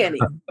 Yes, Fanny.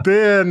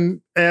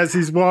 Then, as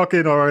he's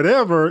walking or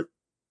whatever,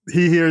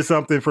 he hears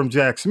something from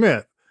Jack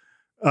Smith,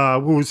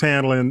 who's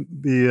handling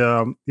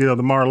the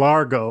the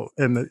Mar-a-Lago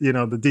and the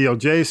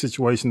DOJ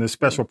situation, the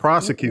special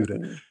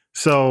prosecutor.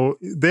 So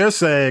they're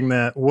saying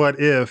that what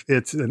if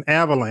it's an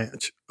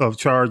avalanche of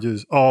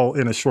charges all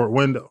in a short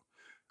window?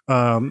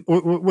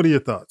 What are your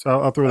thoughts?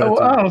 I'll throw that to you.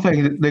 I don't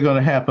think they're going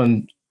to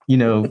happen,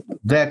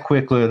 that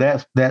quickly,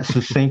 that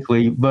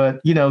succinctly.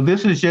 But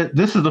this is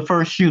the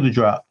first shoe to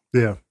drop.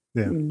 Yeah.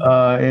 And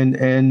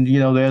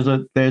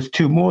there's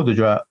two more to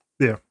drop.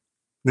 Yeah.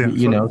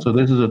 So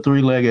this is a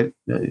three-legged.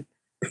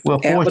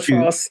 Four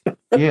shoes.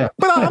 Yeah.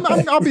 But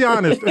I'll be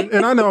honest,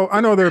 and I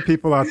know there are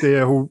people out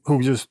there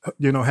who just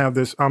have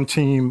this I'm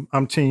team,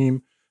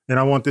 and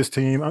I want this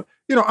team.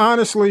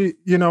 Honestly,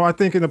 I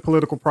think in the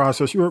political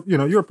process,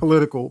 you're a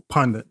political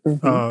pundit.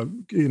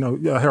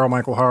 Harold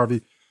Michael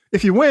Harvey.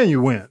 If you win,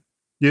 you win.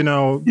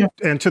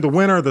 And to the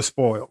winner, the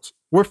spoils.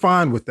 We're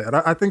fine with that.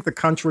 I think the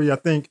country. I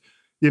think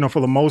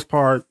for the most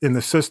part in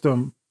the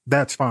system,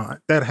 that's fine.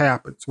 That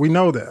happens. We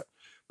know that.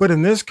 But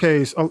in this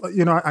case,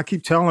 I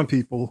keep telling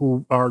people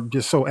who are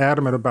just so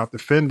adamant about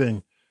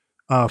defending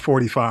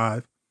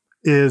 45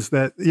 is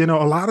that, a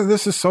lot of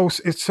this is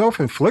it's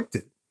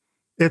self-inflicted.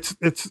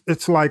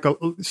 It's like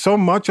so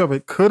much of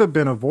it could have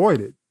been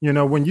avoided.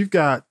 When you've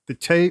got the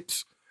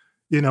tapes,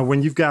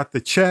 when you've got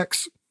the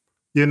checks,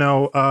 even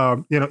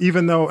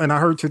though, and I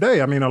heard today,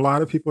 a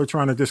lot of people are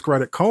trying to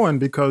discredit Cohen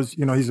because,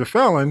 he's a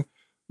felon,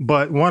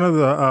 but one of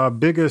the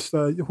biggest,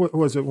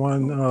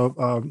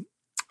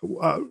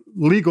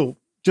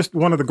 just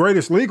one of the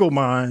greatest legal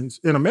minds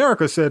in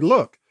America said,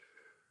 look,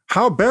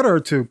 how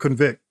better to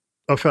convict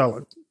a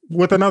felon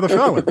with another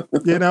felon?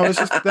 It's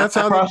just, that's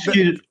how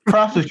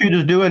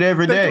prosecutors do it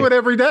every day. They do it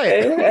every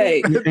day.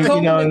 Hey,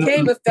 Cohen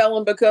became a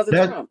felon because of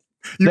Trump.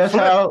 That's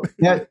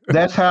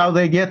how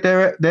they get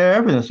their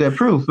evidence, their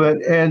proof.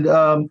 And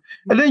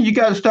then you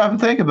got to stop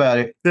and think about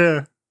it.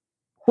 Yeah.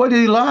 What did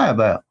he lie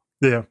about?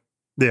 Yeah.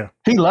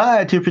 He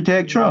lied to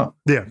protect Trump.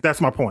 Yeah,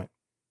 that's my point.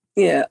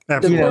 Yeah.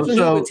 Absolutely. The person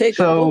he would take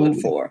a bullet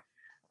for.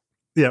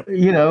 Yeah.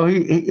 He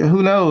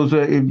who knows?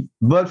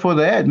 But for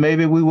that,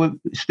 maybe we would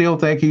still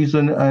think he's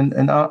an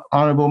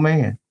honorable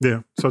man.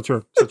 Yeah, so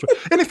true.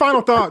 Any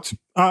final thoughts?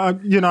 I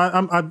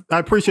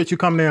appreciate you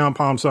coming in on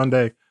Palm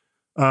Sunday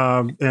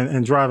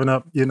and driving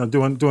up,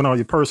 doing all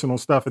your personal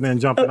stuff and then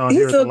jumping on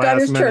here at the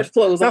last minute. Church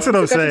clothes That's on.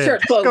 what I'm saying.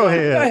 Go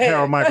ahead,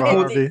 Harold Michael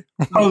Harvey.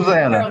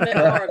 Hosanna.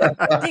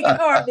 Deacon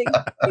Harvey.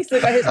 He still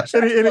got his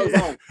church clothes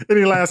on.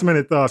 Any last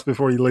minute thoughts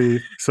before you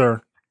leave,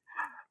 sir?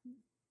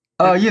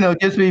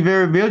 Just be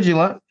very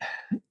vigilant.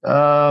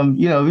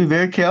 Be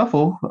very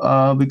careful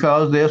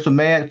because there's some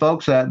mad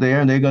folks out there,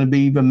 and they're going to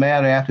be even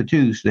madder after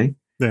Tuesday.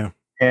 Yeah.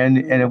 And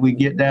if we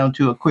get down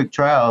to a quick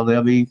trial,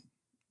 they're going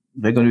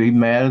to be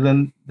madder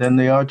than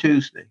they are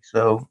Tuesday.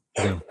 So,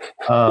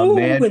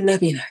 wouldn't that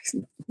be nice?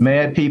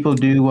 Mad people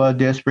do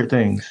desperate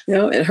things.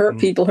 And hurt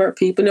people.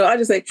 No, I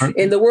just say,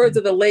 in the words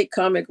of the late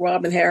comic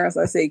Robin Harris,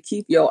 I say,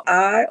 keep your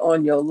eye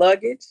on your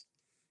luggage.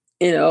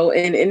 And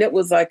it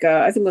was like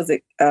I think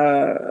it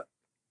was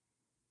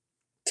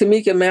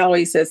Tamika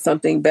Mallory said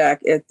something back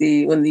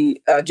when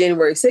the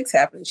January 6th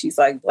happened. She's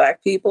like,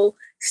 Black people,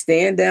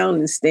 stand down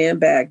and stand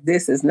back.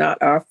 This is not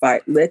our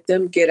fight. Let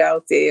them get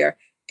out there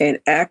and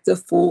act a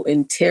fool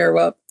and tear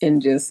up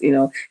and just,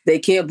 they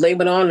can't blame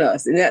it on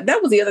us. And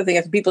that was the other thing,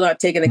 is people not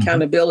taking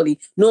accountability.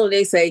 Normally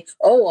they say,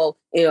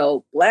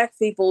 Black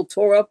people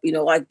tore up,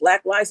 like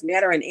Black Lives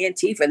Matter and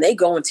Antifa, and they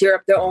go and tear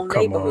up their own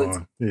neighborhoods.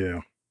 On.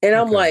 Yeah. And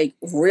I'm like,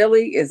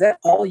 really? Is that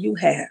all you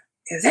have?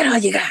 Is that all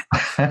you got?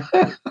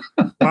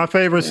 My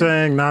favorite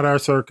saying, not our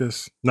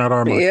circus, not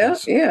our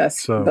monkeys.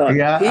 Yes. So,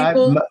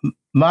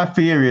 my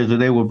fear is that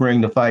they will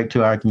bring the fight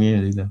to our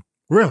community, though.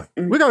 Really?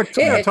 We got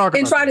to talk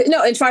about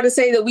and try to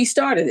say that we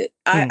started it.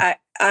 I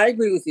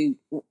agree with you,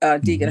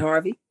 Deacon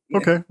Harvey. Yeah.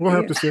 Okay, we'll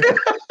have to see.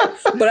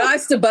 But I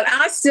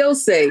still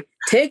say,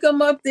 take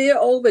them up there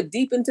over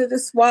deep into the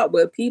swamp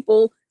where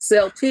people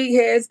sell pig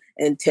heads,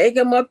 and take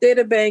them up there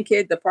to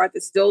Bankhead, the part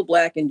that's still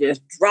Black, and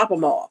just drop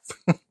them off.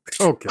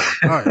 Okay,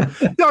 all right.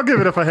 Y'all give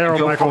it up for Harold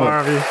Michael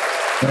Harvey.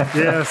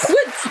 Yes.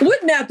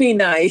 Wouldn't that be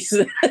nice?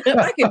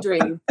 I can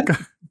dream.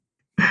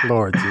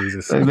 Lord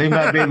Jesus. They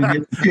might be able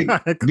to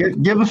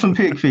give them some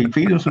pig feet.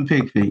 Feed them some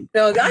pig feet.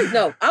 No,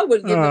 I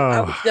would give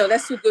them. No,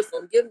 that's too good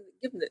for them. Give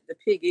them the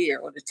pig ear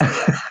or the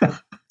tail.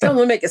 Tell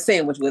them to make a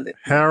sandwich with it.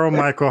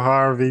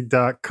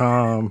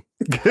 HaroldMichaelHarvey.com.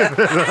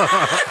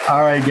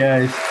 All right,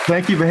 guys.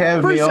 Thank you for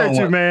having me on.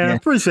 Appreciate you, man. Yeah.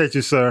 Appreciate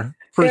you, sir.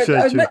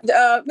 Appreciate you.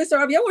 Mr.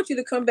 Harvey, I want you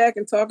to come back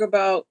and talk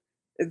about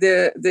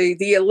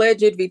the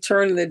alleged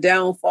return and the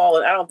downfall.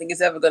 And I don't think it's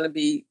ever going to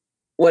be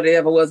what it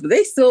ever was, but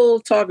they still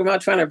talking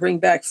about trying to bring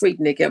back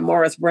Freaknik at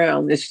Morris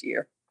Brown this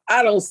year.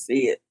 I don't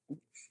see it.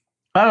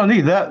 I don't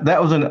need that.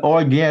 That was an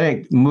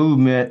organic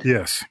movement.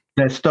 Yes.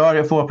 That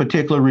started for a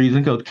particular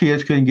reason, because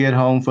kids couldn't get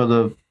home for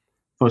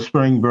for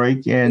spring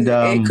break, and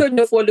couldn't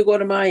afford to go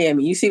to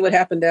Miami. You see what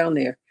happened down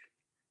there.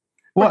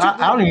 Well,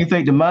 I don't even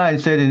think the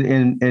mindset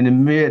in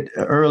the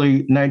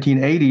early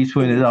 1980s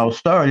when it all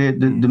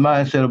started, the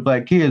mindset of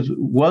black kids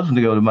wasn't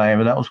to go to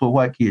Miami. That was what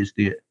white kids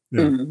did.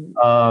 Yeah.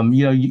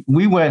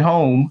 We went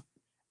home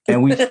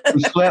and we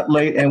slept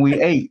late and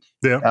we ate.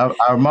 Yeah.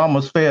 Our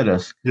mamas fed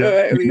us.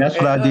 Yeah. And that's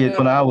what I did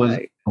when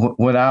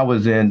I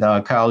was in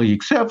college,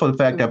 except for the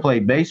fact that I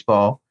played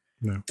baseball.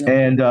 Yeah.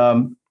 And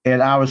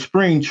our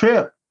spring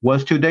trip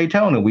was to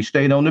Daytona. We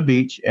stayed on the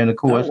beach, and of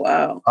course,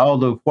 all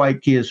the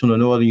white kids from the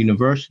northern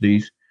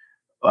universities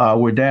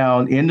were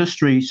down in the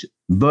streets,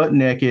 butt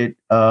naked,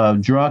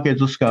 drunk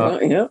as a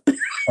skunk,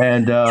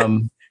 and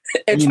trying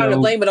to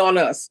blame it on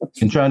us.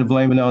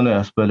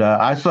 But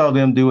I saw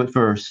them do it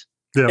first.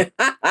 Yeah.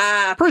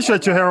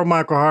 Appreciate you, Harold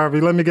Michael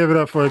Harvey. Let me give it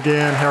up for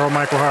again,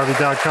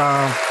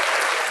 HaroldMichaelHarvey.com.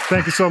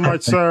 Thank you so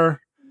much, sir.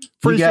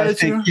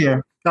 Appreciate you. Take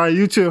care. All right,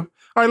 you too.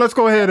 All right, let's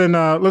go ahead and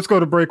let's go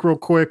to break real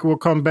quick. We'll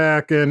come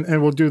back and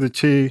we'll do the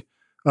tea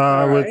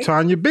with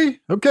Tanya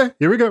B. Okay,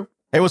 here we go.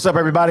 Hey, what's up,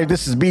 everybody?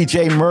 This is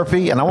BJ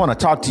Murphy, and I want to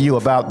talk to you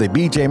about the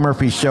BJ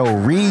Murphy Show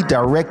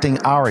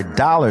Redirecting Our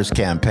Dollars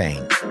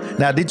campaign.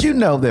 Now, did you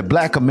know that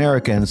Black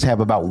Americans have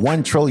about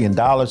 $1 trillion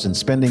in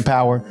spending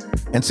power?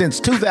 And since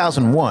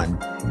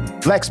 2001,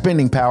 Black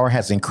spending power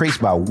has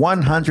increased by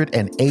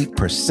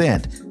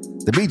 108%.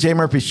 The BJ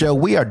Murphy Show,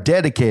 we are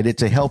dedicated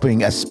to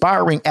helping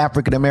aspiring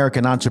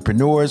African-American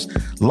entrepreneurs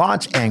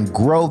launch and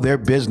grow their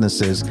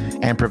businesses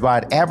and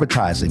provide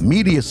advertising,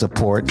 media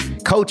support,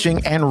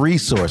 coaching, and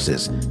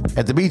resources.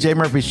 At the BJ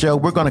Murphy Show,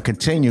 we're going to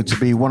continue to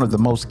be one of the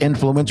most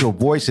influential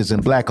voices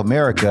in Black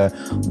America,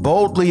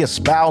 boldly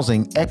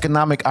espousing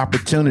economic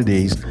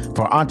opportunities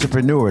for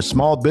entrepreneurs,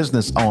 small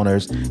business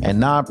owners, and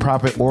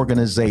nonprofit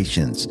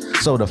organizations.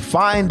 So to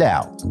find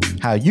out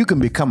how you can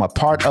become a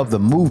part of the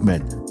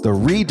movement, the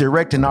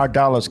Redirecting Our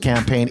Dollars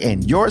campaign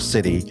in your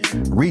city,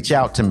 reach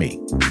out to me,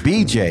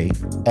 BJ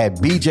at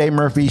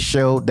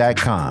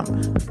bjmurphyshow.com.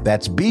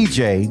 That's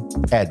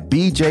BJ at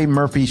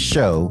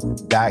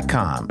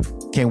bjmurphyshow.com.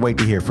 Can't wait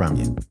to hear from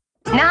you.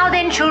 Now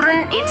then,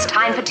 children, it's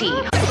time for tea.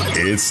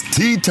 It's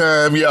tea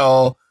time,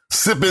 y'all.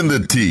 Sipping the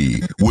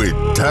tea with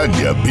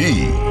Tanya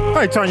B.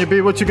 Hey, Tanya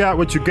B, what you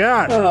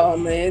got? Oh,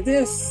 man,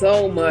 there's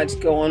so much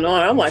going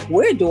on. I'm like,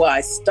 where do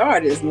I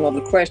start is more the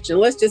question.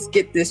 Let's just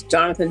get this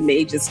Jonathan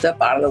Major stuff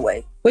out of the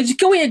way.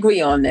 Can we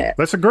agree on that?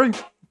 Let's agree.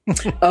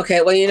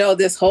 Okay, well,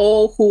 this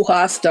whole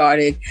hoo-ha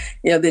started,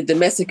 the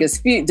domestic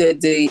dispute,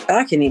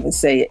 I can't even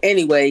say it.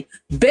 Anyway,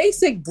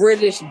 basic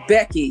British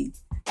Becky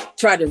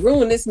tried to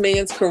ruin this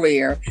man's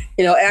career,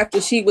 after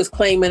she was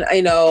claiming,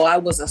 I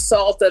was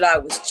assaulted, I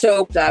was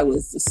choked, I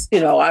was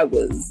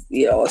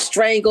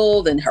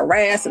strangled and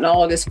harassed and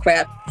all this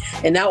crap.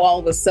 And now all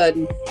of a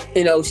sudden,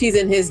 she's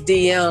in his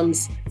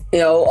DMs,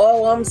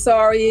 oh, I'm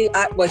sorry.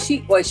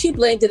 She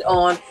blamed it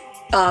on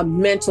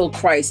mental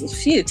crisis.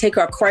 She had to take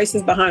her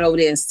crisis behind over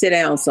there and sit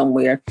down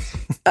somewhere.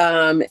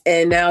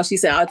 And now she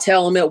said, I'll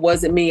tell him it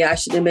wasn't me. I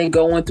should have been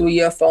going through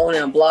your phone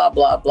and blah,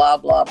 blah, blah,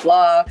 blah,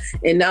 blah.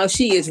 And now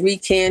she is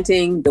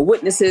recanting. The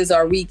witnesses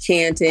are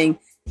recanting.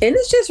 And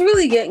it's just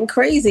really getting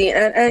crazy.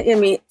 And I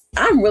mean,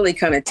 I'm really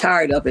kind of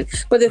tired of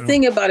it. But the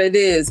thing about it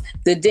is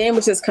the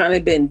damage has kind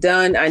of been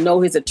done. I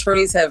know his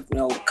attorneys have,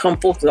 come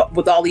forth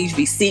with all these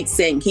receipts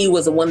saying he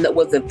was the one that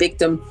was the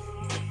victim.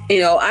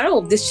 I don't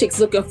know if this chick's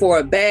looking for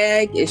a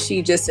bag. Is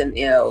she just,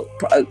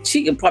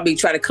 she can probably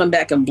try to come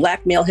back and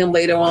blackmail him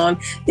later on.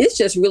 It's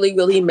just really,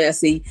 really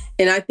messy.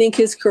 And I think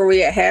his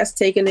career has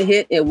taken a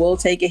hit and will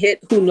take a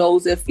hit. Who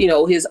knows if,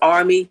 his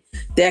army,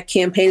 that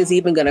campaign is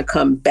even going to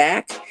come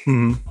back.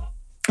 Mm-hmm.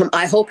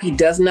 I hope he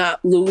does not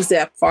lose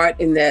that part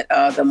in that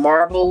the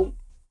Marvel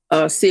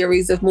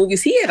series of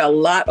movies. He had a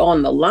lot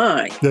on the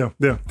line. Yeah.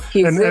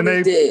 He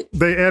really did.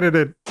 They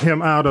edited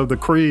him out of the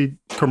Creed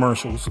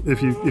commercials.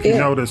 If you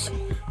notice,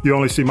 you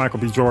only see Michael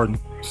B. Jordan.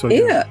 So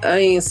I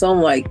mean, so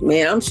I'm like,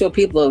 man, I'm sure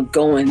people are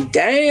going,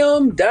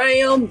 damn.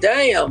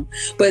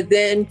 But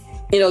then,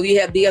 you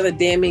have the other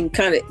damning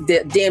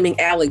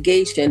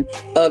allegation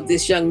of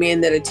this young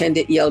man that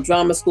attended Yale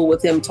Drama School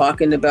with him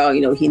talking about,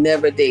 he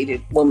never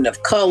dated women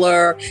of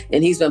color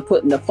and he's been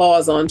putting the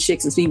pause on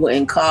chicks since we were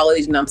in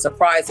college. And I'm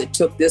surprised it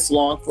took this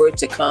long for it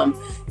to come,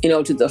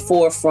 to the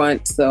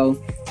forefront.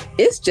 So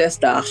it's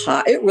just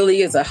it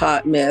really is a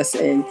hot mess.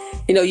 And,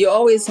 you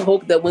always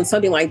hope that when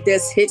something like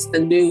this hits the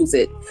news,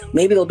 that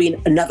maybe there'll be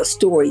another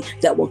story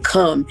that will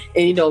come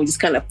and, just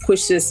kind of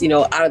push this,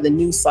 out of the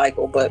news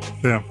cycle. But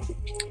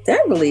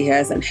that really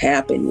hasn't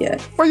happened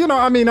yet. Well,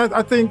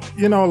 I think,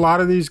 a lot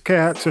of these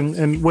cats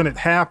and when it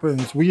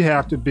happens, we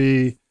have to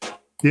be,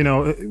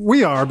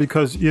 we are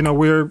because,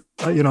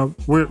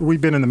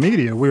 we've been in the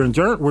media. We're in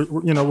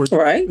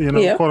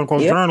we're quote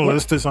unquote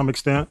journalists to some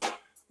extent.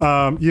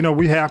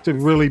 We have to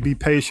really be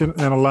patient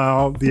and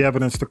allow the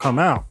evidence to come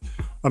out.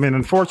 I mean,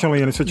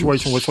 unfortunately, in a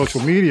situation with social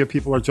media,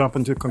 people are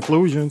jumping to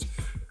conclusions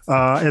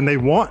and they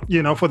want,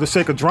 for the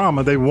sake of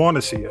drama, they want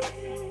to see it.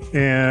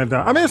 And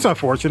it's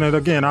unfortunate.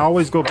 Again, I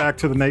always go back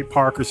to the Nate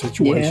Parker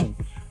situation.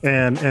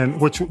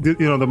 and which, you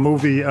know, the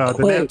movie, the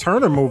Nat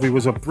Turner movie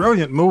was a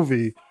brilliant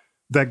movie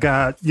that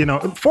got, you know,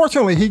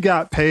 fortunately he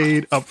got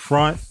paid up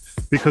front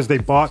because they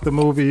bought the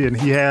movie and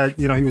he had,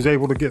 you know, he was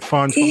able to get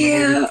funds from the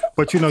movie.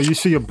 But, you know, you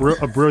see a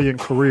brilliant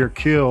career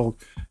killed,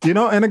 you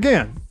know, and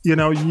again, you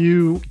know,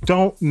 you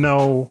don't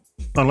know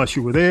unless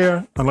you were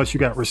there, unless you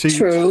got receipts,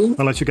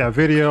 unless you got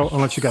video,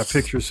 unless you got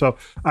pictures. So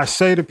I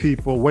say to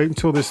people, wait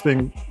until this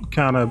thing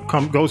kind of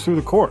goes through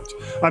the courts.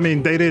 I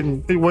mean,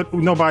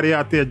 nobody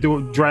out there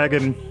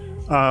dragging,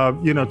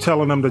 you know,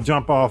 telling them to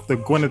jump off the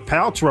Gwyneth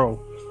Paltrow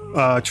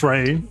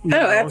train.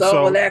 After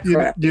all that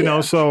crap. You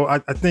know, so I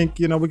think,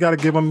 you know, we got to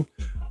give them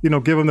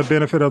the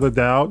benefit of the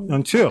doubt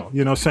until,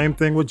 you know, same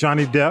thing with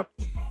Johnny Depp.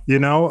 You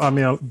know, I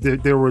mean,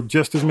 there were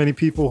just as many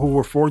people who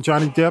were for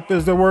Johnny Depp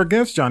as there were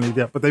against Johnny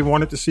Depp, but they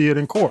wanted to see it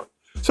in court.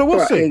 So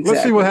we'll see. Exactly.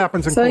 Let's see what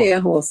happens in court. Yeah,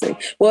 we'll see.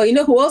 Well, you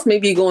know who else may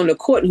be going to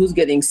court and who's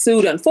getting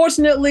sued?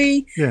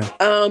 Unfortunately,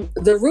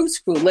 the Roots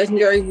crew,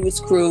 legendary Roots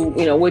crew,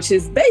 you know, which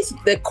is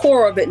basically the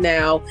core of it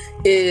now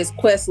is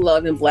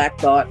Questlove and Black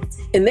Thought.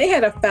 And they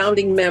had a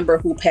founding member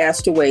who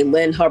passed away,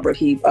 Len Hubbard.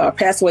 He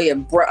passed away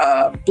of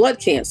blood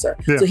cancer.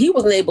 Yeah. So he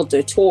wasn't able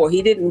to tour.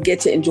 He didn't get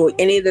to enjoy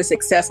any of the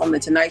success on The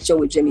Tonight Show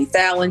with Jimmy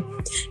Fallon.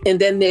 And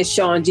then there's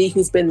Sean G.,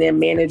 who's been their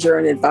manager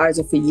and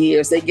advisor for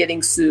years. They're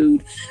getting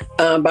sued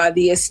by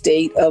the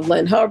estate of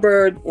Len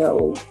Hubbard, you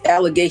know,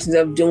 allegations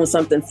of doing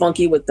something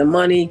funky with the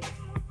money.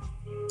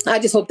 I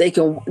just hope they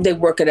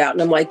work it out.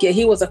 And I'm like, yeah,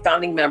 he was a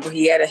founding member.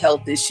 He had a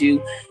health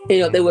issue. You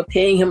know, they were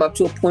paying him up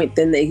to a point.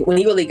 Then when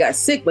he really got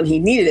sick, when he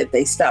needed it,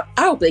 they stopped.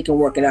 I hope they can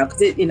work it out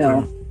because you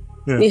know.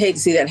 Yeah. We hate to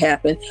see that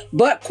happen.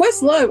 But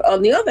Questlove,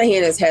 on the other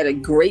hand, has had a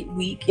great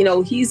week. You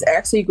know, he's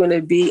actually going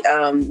to be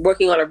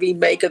working on a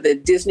remake of the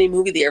Disney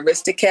movie, The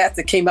Aristocats,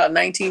 that came out in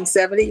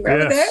 1970.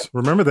 Remember that?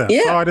 Remember that.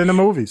 Yeah. Saw it in the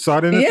movie. Saw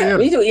it in the theater.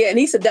 Me too. Yeah, and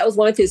he said that was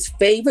one of his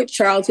favorite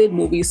childhood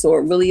movies, so it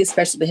really is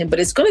special to him. But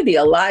it's going to be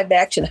a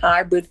live-action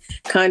hybrid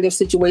kind of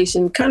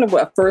situation, kind of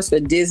a first for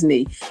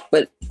Disney.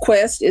 But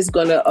Quest is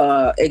going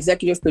to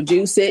executive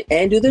produce it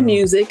and do the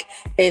music,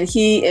 and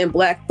he and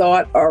Black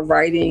Thought are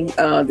writing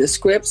the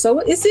script. So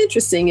it's interesting.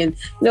 And,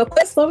 you know,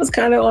 Questlove is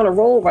kind of on a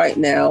roll right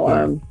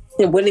now,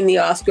 winning the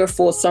Oscar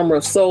for Summer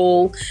of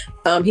Soul.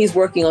 He's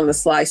working on the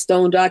Sly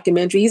Stone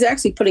documentary. He's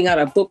actually putting out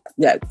a book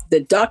that the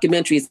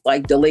documentary is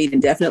like delayed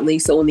indefinitely.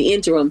 So in the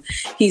interim,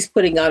 he's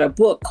putting out a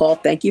book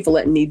called Thank You for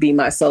Letting Me Be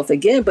Myself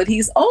Again. But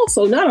he's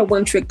also not a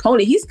one-trick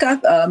pony. He's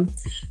got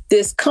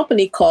this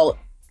company called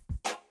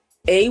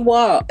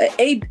AUWA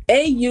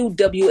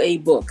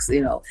Books,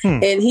 you know,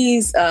 and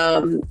he's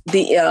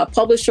the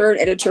publisher and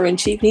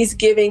editor-in-chief. He's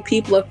giving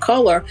people of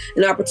color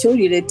an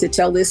opportunity to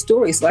tell their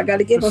story. So I got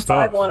to give him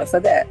 5 on it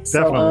for that.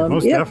 Definitely,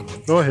 most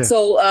definitely. Go ahead.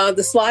 So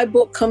the Sly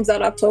book comes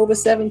out October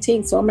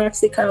 17th. So I'm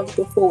actually kind of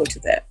looking forward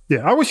to that. Yeah,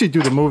 I wish he'd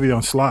do the movie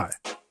on Sly.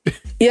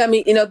 Yeah, I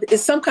mean, you know,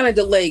 it's some kind of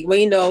delay. Well,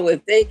 you know,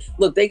 if they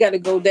got to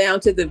go down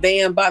to the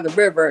van by the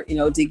river, you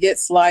know, to get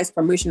Sly's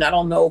permission. I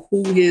don't know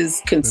who his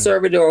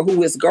conservator or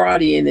who his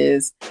guardian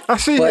is. I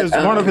see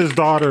one of his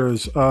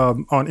daughters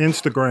on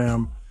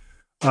Instagram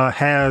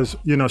has,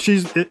 you know,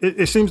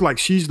 it seems like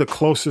she's the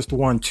closest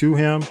one to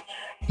him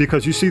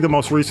because you see the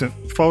most recent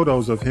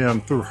photos of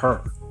him through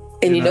her.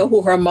 And you know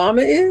who her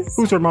mama is?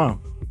 Who's her mom?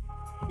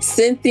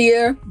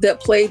 Cynthia, that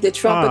played the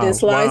trumpet in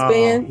Sly's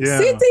band. Yeah.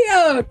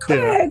 Cynthia,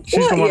 Craig.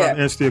 She's the one on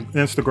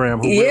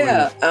Instagram who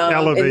really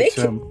elevates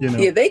him. You know.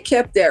 Yeah, they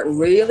kept that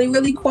really,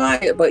 really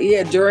quiet. But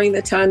yeah, during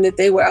the time that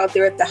they were out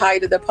there at the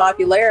height of the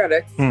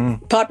popularity,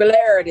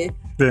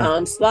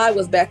 Sly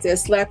was back there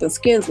slapping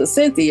skins with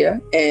Cynthia,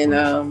 and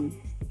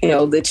you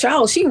know, the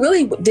child, she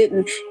really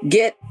didn't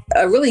get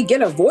a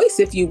voice,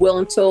 if you will,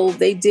 until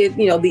they did,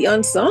 you know, the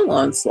unsung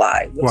on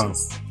Sly. Wow.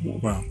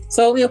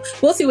 So, you know,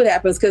 we'll see what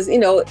happens because, you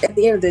know, at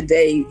the end of the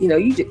day, you know,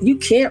 you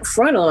can't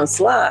front on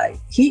Sly.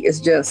 He is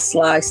just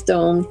Sly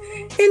Stone,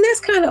 and that's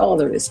kind of all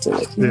there is to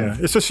it. Yeah,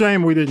 it's a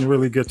shame we didn't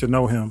really get to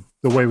know him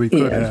the way we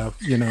could have,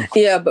 you know.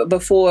 Yeah, but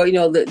before, you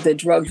know, the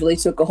drugs really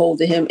took a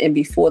hold of him, and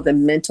before the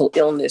mental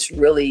illness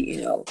really,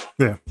 you know.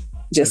 Yeah.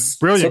 Just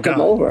brilliant took him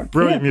over.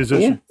 Brilliant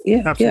musician.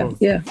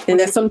 Absolutely. And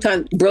that's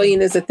sometimes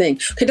brilliant is a thing.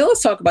 Okay, now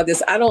let's talk about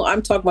this.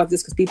 I'm talking about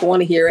this because people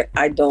want to hear it.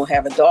 I don't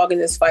have a dog in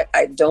this fight.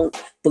 I don't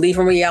believe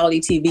in reality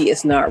TV.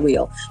 It's not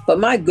real. But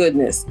my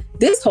goodness,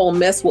 this whole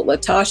mess with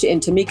Latasha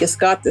and Tamika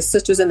Scott, the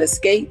sisters in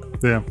Escape.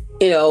 Yeah.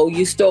 You know,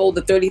 you stole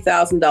the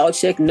 $30,000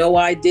 check. No,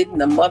 I didn't.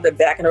 The mother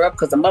backing her up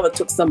because the mother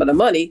took some of the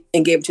money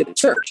and gave it to the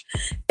church.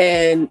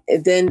 And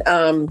then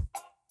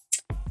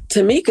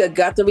Tamika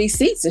got the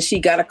receipts and she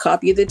got a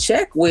copy of the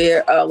check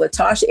where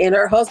Latasha and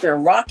her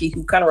husband, Rocky,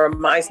 who kind of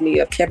reminds me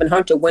of Kevin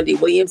Hunter, Wendy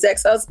Williams'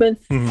 ex-husband,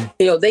 you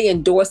know, they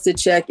endorsed the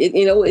check.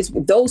 You know,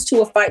 those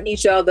two are fighting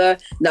each other.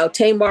 Now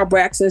Tamar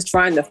Braxton's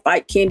trying to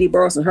fight Candy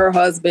Burris and her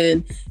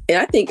husband. And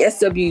I think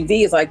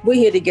SWV is like, we're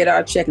here to get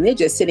our check. And they're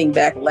just sitting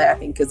back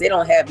laughing because they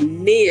don't have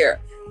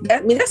near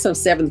that. I mean, that's some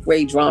 7th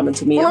grade drama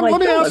to me. Well, I'm like,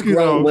 let me ask you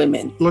though,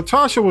 women.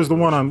 Latasha was the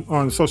one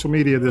on social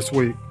media this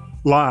week,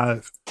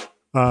 live.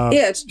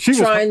 She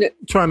was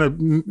trying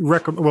to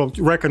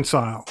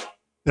reconcile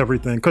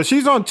everything because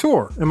she's on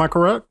tour. Am I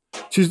correct?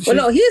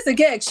 No, here's the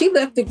gag. She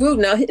left the group.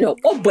 Now,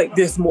 wait,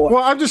 there's more.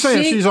 Well, I'm just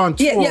saying she's on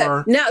tour.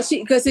 Yeah. Now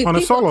because on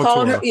a solo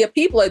tour. Her,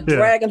 people are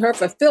dragging her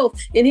for filth.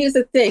 And here's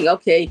the thing.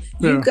 Okay,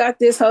 you got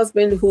this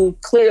husband who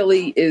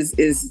clearly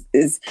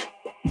is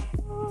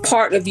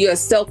part of your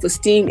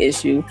self-esteem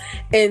issue,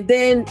 and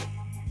then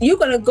you're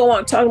going to go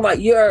on talking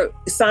about you're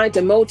signed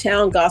to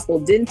Motown Gospel,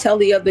 didn't tell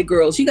the other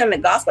girls. You got a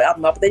gospel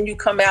album up, but then you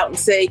come out and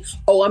say,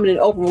 oh, I'm in an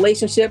open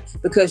relationship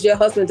because your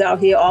husband's out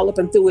here all up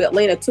and through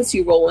Atlanta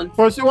Tootsie rolling.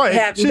 Well,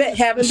 having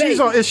babies.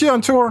 Is she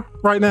on tour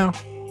right now?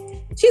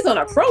 She's on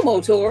a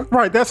promo tour.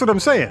 Right, that's what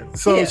I'm saying.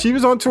 So she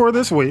was on tour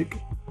this week,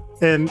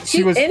 and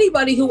she was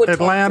anybody who would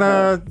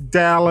Atlanta,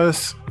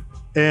 Dallas,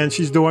 and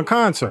she's doing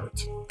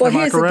concerts. But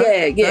here's the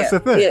gag. Yeah, that's the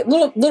thing. Yeah,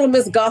 little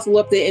Miss Gospel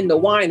up there in the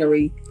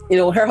winery.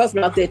 Her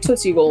husband out there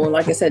Tootsie rolling,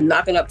 like I said,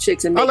 knocking up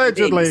chicks and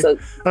making babies.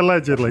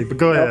 Allegedly. But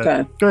go ahead.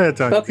 Okay. Go ahead,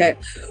 Tanya. Okay.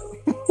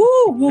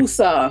 Woo,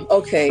 woosah.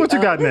 Okay. What you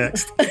got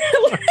next?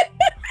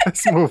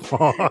 Let's move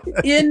on.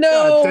 Let's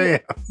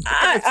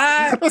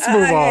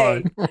move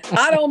on.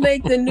 I don't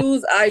make the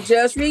news. I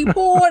just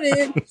report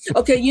it.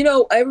 Okay,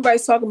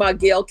 everybody's talking about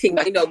Gayle King.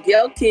 Now,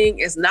 Gayle King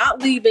is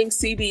not leaving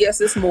CBS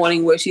this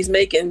morning where she's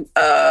making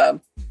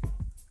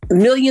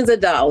millions of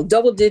dollars,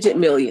 double-digit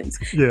millions.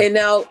 Yeah. And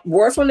now,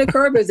 word from the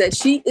curb is that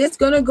she is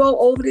going to go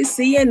over to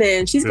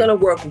CNN. She's going to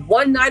work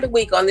one night a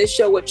week on this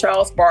show with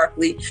Charles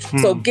Barkley.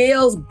 So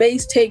Gayle's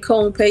base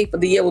take-home pay for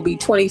the year will be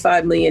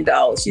 $25 million.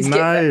 She's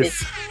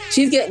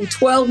getting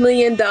 $12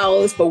 million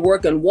for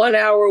working 1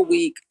 hour a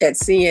week at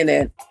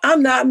CNN.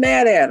 I'm not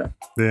mad at her.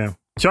 Yeah.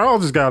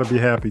 Charles has got to be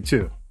happy,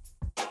 too.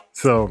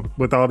 So,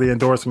 with all the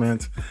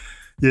endorsements...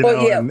 the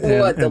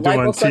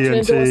liposuction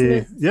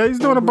endorsement? Yeah, he's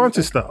doing a bunch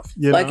of stuff.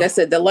 I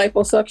said, the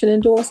liposuction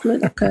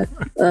endorsement? Okay.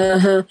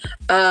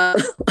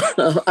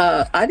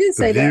 I didn't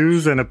say that.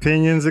 Views and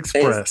opinions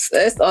expressed.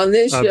 It's on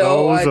this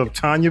show. Those of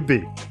Tanya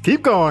B.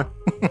 Keep going.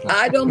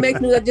 I don't make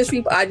news. I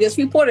just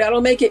report it. I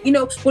don't make it.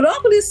 With all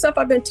of this stuff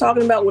I've been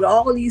talking about with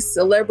all of these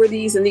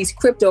celebrities and these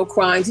crypto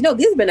crimes,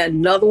 there's been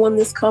another one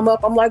that's come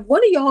up. I'm like,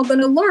 when are y'all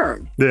going to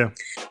learn? Yeah.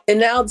 And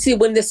now, see,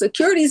 when the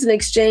Securities and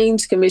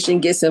Exchange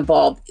Commission gets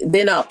involved,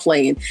 they're not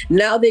playing.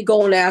 Now they're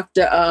going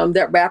after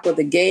that rapper,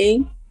 The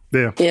Game.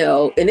 Yeah.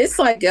 And it's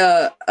like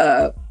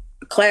a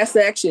class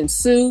action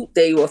suit.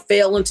 They were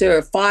failing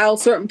to file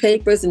certain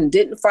papers and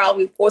didn't file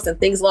reports and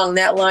things along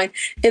that line.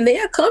 And they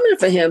are coming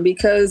for him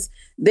because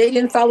they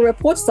didn't file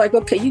reports. It's like,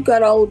 okay, you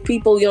got all the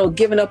people,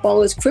 giving up all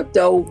this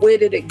crypto. Where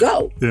did it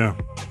go? Yeah.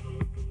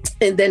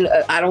 And then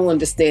I don't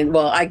understand.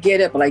 Well, I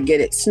get it, but I get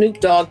it. Snoop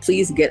Dogg,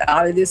 please get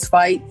out of this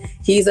fight.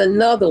 He's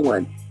another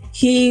one.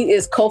 He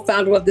is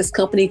co-founder of this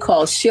company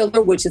called Schiller,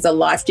 which is a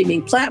live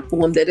streaming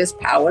platform that is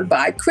powered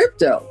by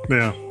crypto.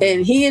 Yeah.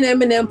 And he and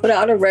Eminem put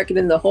out a record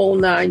in the whole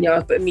 9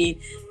 yards. But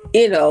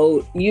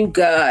you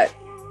got,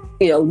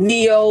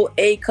 Neo,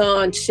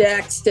 Akon,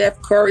 Shaq,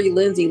 Steph Curry,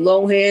 Lindsay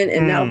Lohan,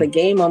 and now The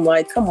Game. I'm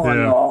like, come on,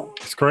 y'all.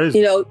 It's crazy.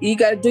 You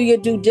got to do your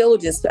due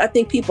diligence. I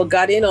think people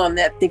got in on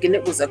that thinking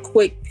it was a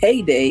quick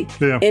payday,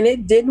 and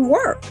it didn't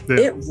work. Yeah.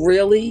 It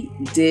really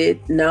did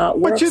not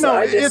work.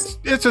 But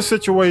it's a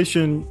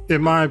situation,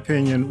 in my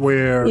opinion,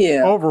 where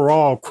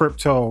overall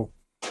crypto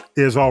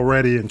is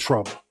already in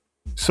trouble.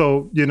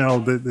 So,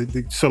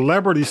 the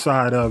celebrity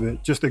side of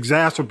it just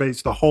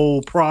exacerbates the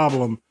whole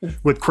problem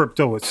with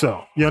crypto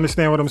itself. You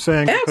understand what I'm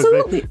saying?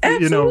 Absolutely.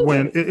 Absolutely.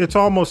 When it's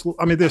almost,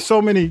 there's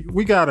so many,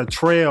 we got a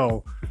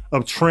trail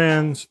of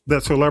trends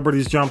that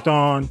celebrities jumped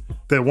on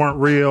that weren't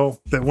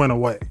real, that went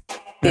away.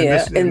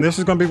 And this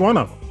is going to be one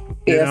of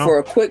them. For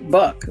a quick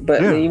buck.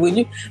 But when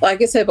you,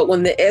 like I said, but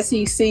when the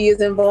SEC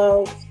is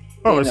involved.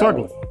 Oh, it's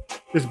ugly.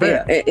 It's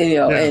bad.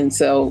 And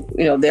so,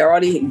 they're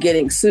already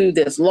getting sued.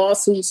 There's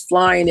lawsuits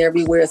flying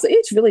everywhere. So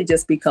it's really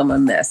just become a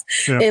mess.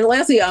 Yeah. And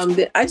lastly, I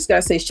just got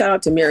to say, shout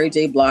out to Mary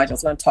J. Blige. I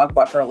was going to talk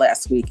about her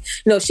last week.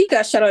 She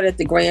got shout out at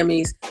the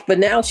Grammys, but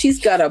now she's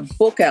got a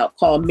book out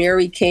called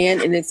Mary Can,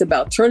 and it's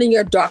about turning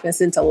your darkness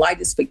into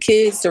light. It's for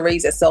kids to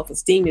raise their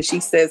self-esteem. And she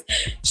says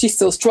she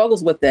still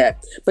struggles with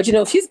that. But,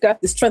 she's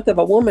got the Strength of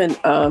a Woman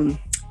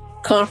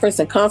conference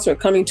and concert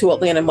coming to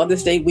Atlanta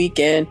Mother's Day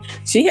weekend.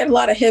 She had a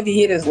lot of heavy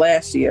hitters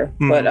last year,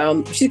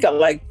 but she's got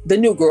like the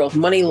new girls,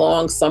 Money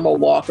Long, Summer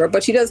Walker,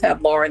 but she does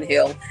have Lauryn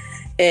Hill,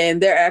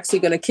 and they're actually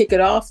going to kick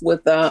it off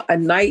with a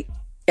night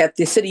at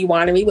the City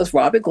Winery with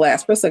Robert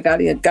Glasper. So got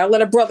to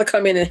let a brother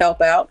come in and help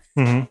out.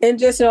 And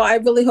just, I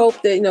really hope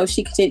that,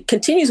 she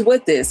continues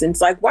with this. And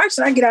it's like, why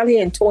should I get out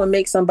here and tour and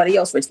make somebody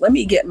else rich? Let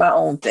me get my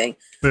own thing.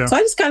 Yeah. So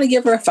I just kind of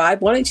give her a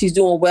 5 on it. She's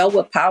doing well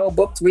with Power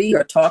Book 3.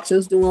 Her talk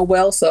show's doing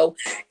well. So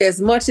as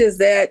much as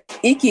that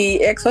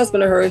icky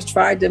ex-husband of hers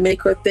tried to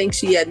make her think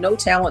she had no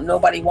talent,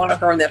 nobody wanted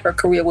her, and that her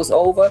career was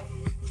over,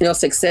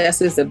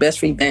 success is the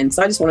best revenge.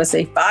 So I just want to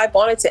say 5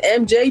 on it to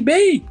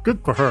MJB.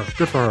 Good for her.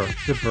 Good for her.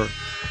 Good for her.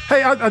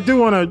 Hey, I do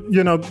want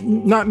to,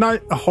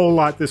 not a whole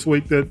lot this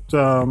week that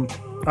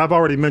I've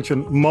already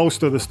mentioned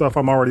most of the stuff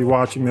I'm already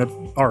watching that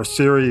are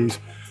series.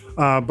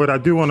 But I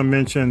do want to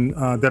mention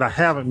that I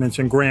haven't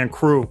mentioned Grand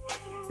Crew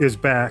is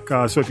back.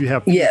 So if you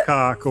have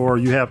Peacock or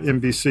you have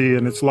NBC,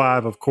 and it's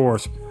live, of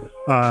course,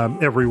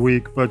 every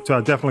week. But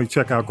definitely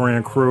check out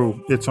Grand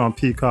Crew. It's on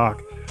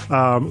Peacock.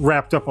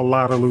 Wrapped up a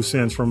lot of loose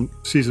ends from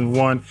season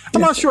 1.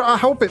 I'm not sure. I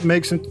hope it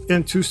makes it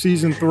into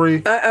season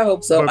 3. I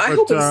hope so. I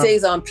hope it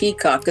stays on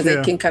Peacock because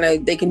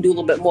they can do a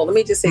little bit more. Let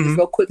me just say this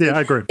real quickly. Yeah,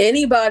 I agree.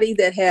 Anybody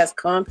that has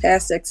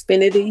Comcast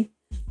Xfinity,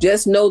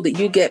 just know that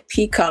you get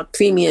Peacock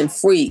Premium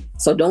free.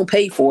 So don't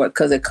pay for it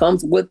because it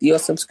comes with your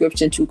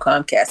subscription to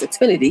Comcast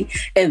Xfinity.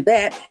 And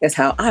that is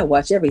how I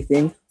watch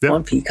everything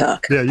on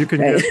Peacock. Yeah, you can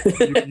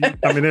get,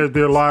 I mean,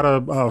 there are a lot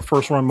of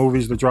first-run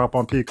movies that drop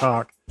on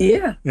Peacock.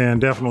 Yeah. And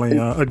definitely,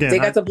 again, they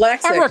got the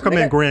black section. I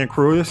recommend Grand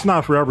Crew. It's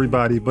not for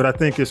everybody, but I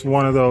think it's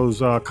one of those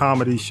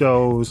comedy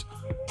shows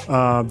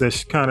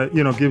that's kind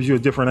of, gives you a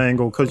different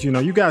angle because,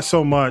 you got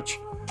so much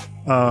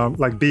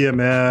like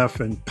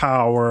BMF and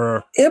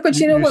Power. Yeah, but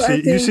you know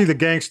what? You see the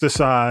gangster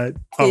side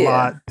a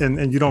lot,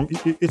 and you don't.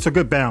 It's a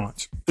good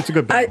balance. It's a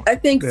good balance. I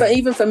think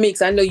even for me,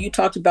 because I know you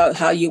talked about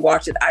how you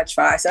watch it. I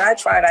tried.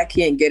 I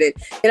can't get it,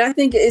 and I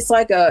think it's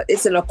like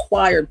it's an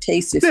acquired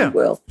taste, if you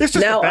will. It's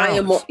just now I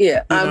am more.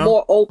 I'm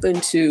more open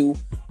to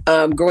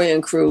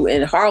Grand Crew,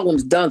 and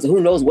Harlem's done. So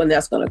who knows when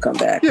that's going to come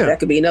back? That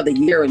could be another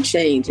year and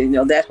change, and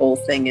that whole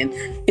thing, and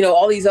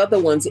all these other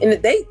ones. And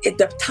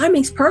the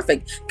timing's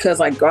perfect because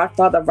like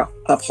Godfather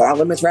of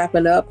Harlem is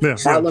wrapping up.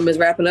 Harlem is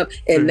wrapping up,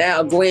 and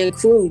now Grand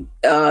Crew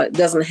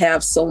doesn't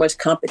have so much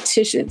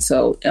competition.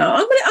 So I'm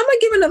gonna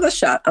give it another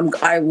shot.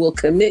 I will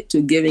commit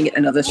to giving it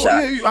another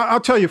shot. I'll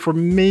tell you, for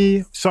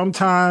me,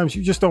 sometimes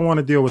you just don't want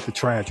to deal with the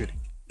tragedy.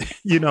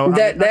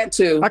 That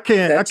too. I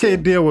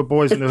can't deal with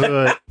Boys in the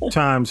Hood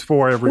times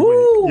 4 every week.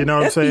 You know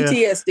what I'm saying?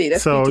 PTSD.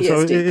 That's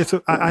PTSD.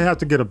 So I have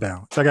to get a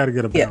balance. I got to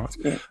get a balance.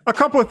 Yeah. A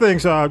couple of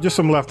things, just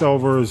some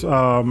leftovers.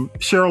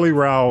 Shirley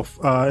Ralph,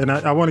 and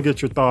I want to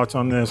get your thoughts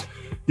on this.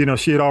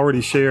 She had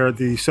already shared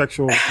the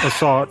sexual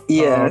assault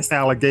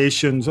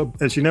allegations,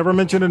 and she never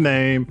mentioned a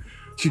name.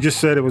 She just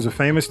said it was a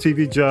famous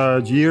TV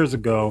judge years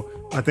ago,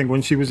 I think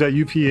when she was at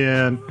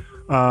UPN.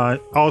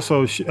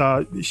 Also, she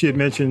had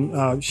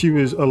mentioned she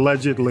was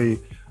allegedly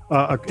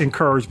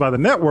encouraged by the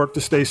network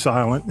to stay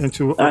silent and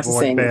to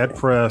avoid bad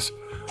press.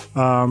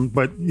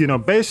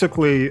 But,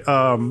 basically,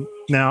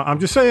 now I'm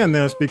just saying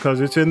this because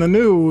it's in the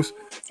news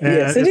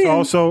and it's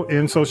also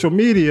in social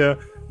media.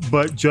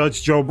 But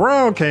Judge Joe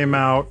Brown came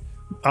out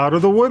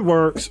of the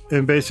woodworks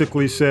and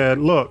basically said,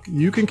 look,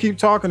 you can keep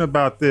talking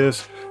about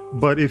this,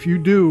 but if you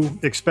do,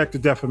 expect a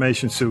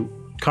defamation suit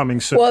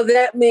coming soon. Well,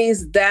 that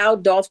means thou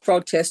dost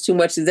protest too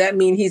much. Does that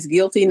mean he's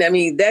guilty? I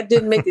mean, that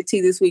didn't make the tea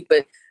this week,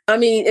 but I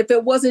mean, if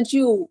it wasn't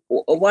you,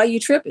 why are you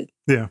tripping?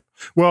 Yeah.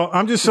 Well,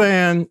 I'm just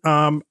saying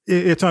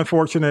it's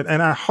unfortunate.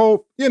 And I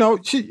hope,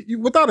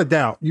 without a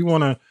doubt, you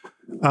want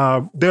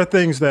to, there are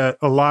things that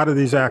a lot of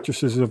these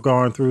actresses have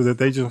gone through that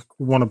they just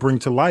want to bring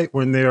to light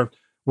when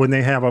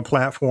they have a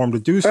platform to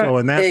do so.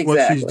 And that's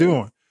what she's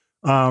doing.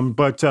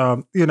 But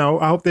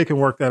I hope they can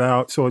work that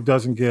out so it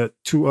doesn't get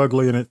too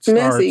ugly and it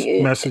starts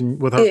messing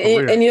with her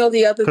career. And the other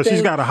thing, because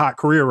she's got a hot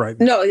career right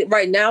now. No,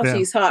 right now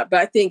she's hot. But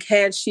I think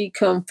had she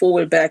come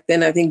forward back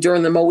then, I think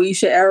during the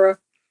Moesha era,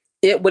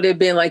 it would have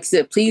been like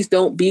said, please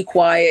don't be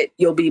quiet.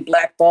 You'll be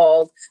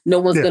blackballed. No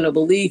one's going to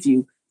believe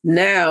you.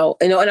 Now,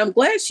 and I'm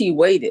glad she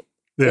waited.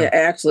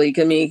 Actually,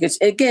 I mean,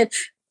 again,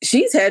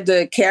 she's had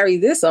to carry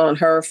this on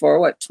her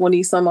for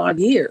 20 some odd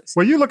years.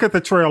 Well, you look at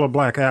the trail of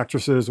black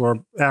actresses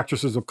or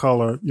actresses of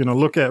color,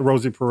 look at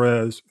Rosie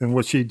Perez and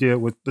what she did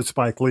with the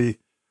Spike Lee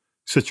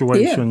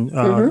situation,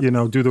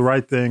 Do the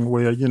Right Thing,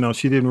 where,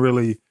 she didn't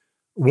really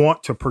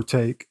want to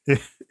partake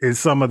in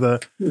some of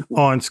the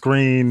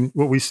on-screen,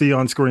 what we see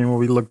on screen when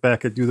we look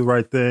back at Do the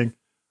Right Thing.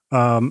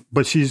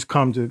 But she's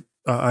come to,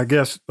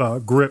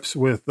 grips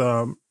with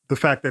the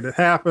fact that it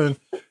happened.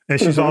 And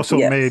she's also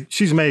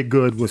made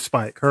good with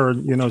Spike. Her,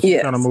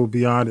 she's kind of moved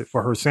beyond it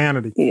for her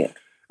sanity. Yeah.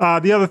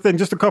 The other thing,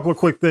 just a couple of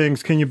quick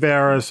things. Can you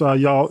bear us,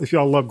 y'all? If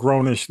y'all love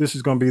Grownish, this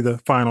is going to be the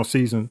final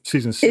season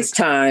 6. It's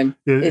time.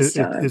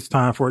 It's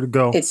time for it to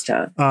go. It's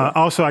time.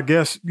 Also, I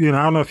guess I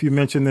don't know if you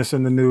mentioned this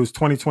in the news.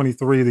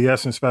 2023, the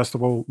Essence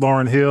Festival.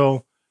 Lauryn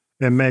Hill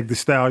and Meg Thee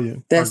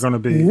Stallion are going to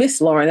be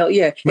Miss Lauryn Hill.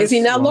 Yeah, and see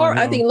now,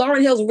 I think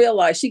Lauryn Hill's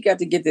realized she got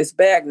to get this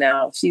bag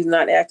now. She's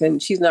not acting.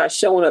 She's not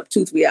showing up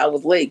 2-3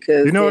 hours late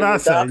because you know what I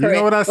say. You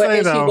know what I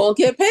say though. She won't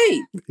get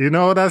paid. You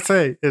know what I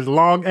say. As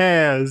long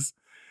as.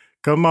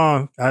 Come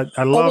on,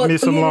 I love me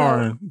some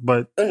Lauryn,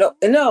 but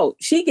no,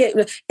 she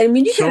get. I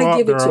mean, you gotta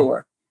give it to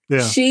her.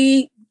 Yeah.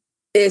 She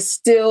is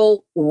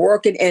still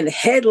working and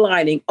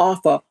headlining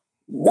off of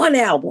one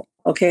album.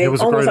 Okay, it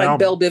was almost like album.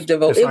 Belle Biv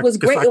DeVoe. It was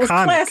great. It was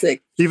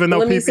classic. Even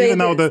though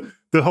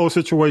the whole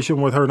situation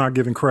with her not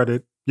giving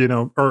credit,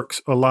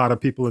 irks a lot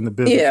of people in the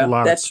business.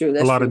 Yeah, that's true.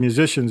 A lot of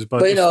musicians,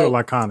 but it's still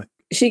iconic.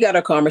 She got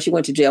her karma. She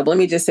went to jail. But let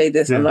me just say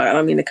this. I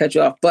don't mean to cut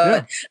you off.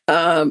 But,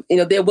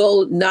 there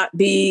will not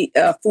be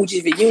a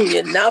Fuji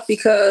reunion, not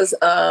because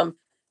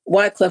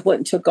Wyclef went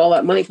and took all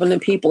that money from the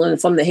people and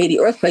from the Haiti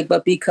earthquake,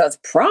 but because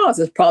Praz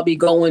is probably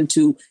going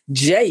to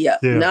Jaya,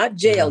 not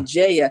jail,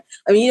 Jaya.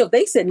 I mean,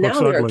 they said now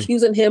they're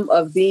accusing him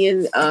of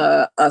being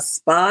a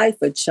spy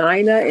for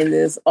China, and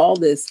there's all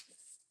this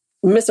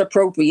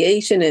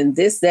misappropriation and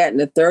this, that, and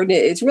the third.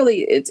 It's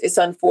really, it's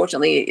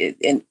unfortunately,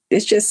 and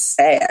it's just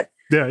sad.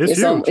 Yeah, it's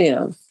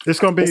huge. It's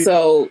going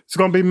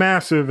to be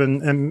massive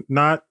and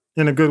not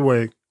in a good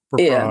way.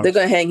 Yeah, they're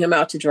going to hang him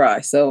out to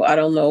dry. So I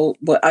don't know,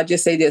 but I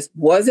just say this: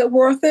 was it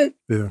worth it?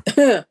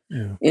 Yeah.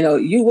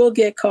 You will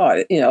get caught.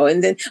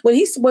 And then when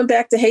he went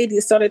back to Haiti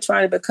and started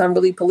trying to become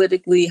really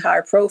politically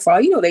high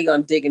profile, they're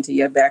going to dig into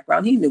your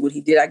background. He knew what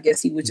he did. I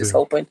guess he was just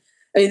hoping.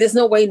 I mean, there's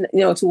no way,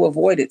 to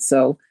avoid it.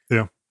 So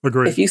yeah,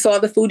 agree. If you saw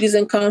the Fugees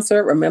in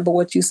concert, remember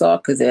what you saw,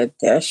 because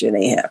that shit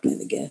ain't happening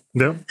again.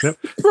 Yep.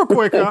 Real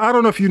quick, I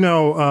don't know if you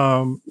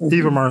know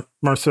Eva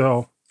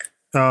Marcel.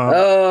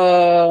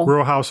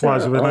 Real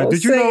Housewives of Atlanta.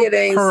 Did you know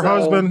her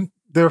husband?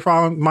 They're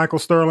following Michael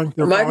Sterling.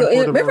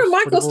 Remember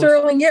Michael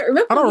Sterling? Yeah,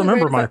 I don't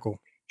remember Michael.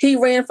 He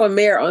ran for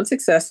mayor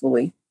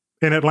unsuccessfully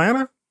in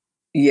Atlanta.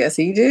 Yes,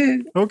 he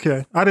did.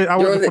 Okay, I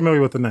wasn't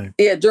familiar with the name.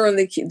 Yeah, during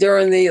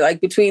the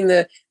like between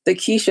the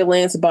Keisha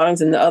Lance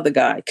Bottoms and the other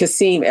guy,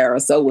 Kasim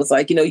era. So it was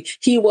like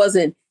he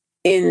wasn't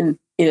in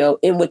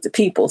with the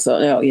people. So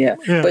no, yeah.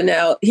 But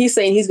now he's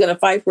saying he's going to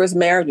fight for his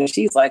marriage, and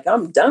she's like,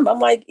 I'm done. I'm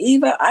like,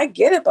 Eva, I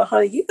get it, but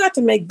honey, you got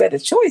to make better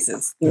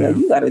choices.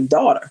 You got a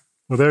daughter.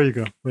 Well, there you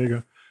go.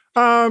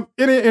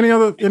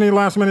 Any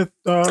last minute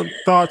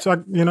thoughts?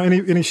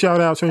 Any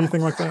shout outs or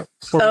anything like that?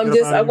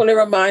 I want to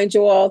remind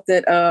you all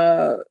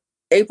that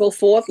April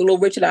 4th, Little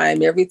Richard, I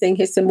Am Everything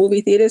hits the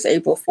movie theaters.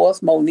 April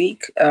 4th,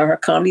 Monique, her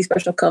comedy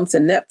special comes to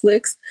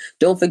Netflix.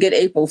 Don't forget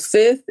April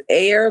 5th,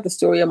 Air, the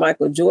story of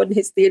Michael Jordan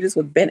hits theaters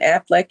with Ben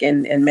Affleck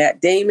and Matt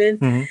Damon.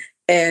 Mm-hmm.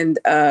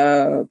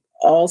 And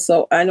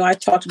also, I know I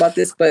talked about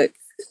this, but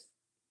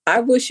I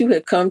wish you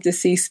had come to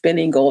see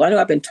Spinning Gold. I know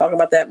I've been talking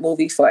about that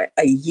movie for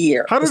a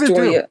year. How did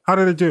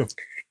it do?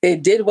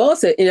 It did well.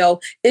 So,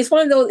 it's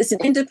one of those, it's an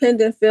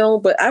independent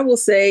film, but I will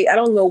say, I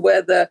don't know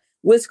whether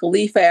Wiz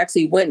Khalifa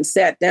actually went and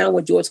sat down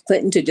with George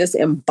Clinton to just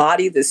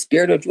embody the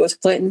spirit of George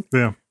Clinton.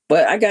 Yeah.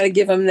 But I got to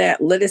give him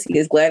that. Let us see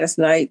as Gladys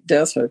Knight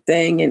does her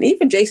thing. And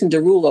even Jason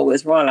Derulo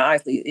as Ron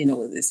Isley,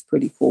 is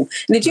pretty cool.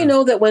 And did you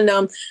know that when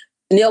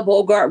Neil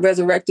Bogart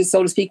resurrected,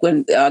 so to speak,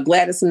 when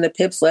Gladys and the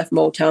Pips left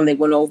Motown, they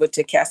went over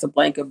to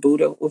Casablanca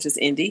Buddha, which is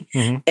indie.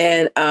 Mm-hmm.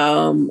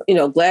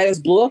 And, Gladys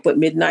blew up with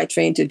Midnight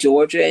Train to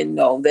Georgia. And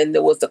then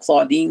there was the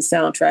Claudine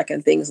soundtrack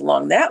and things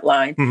along that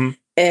line. Mm-hmm.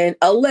 And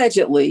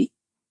allegedly,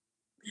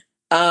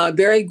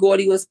 Berry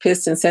Gordy was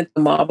pissed and sent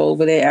the mob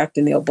over there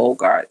after Neil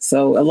Bogart.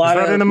 So a lot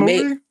of in the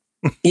movie?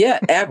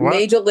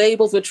 Major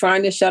labels were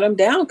trying to shut him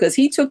down because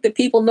he took the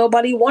people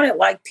nobody wanted,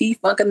 like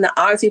P-Funk and the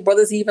Odyssey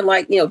Brothers, even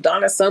like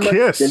Donna Summer,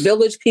 Kiss. The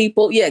Village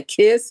People,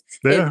 Kiss,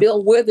 and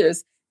Bill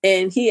Withers,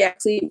 and he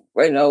actually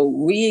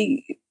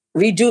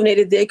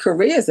rejuvenated their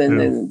careers,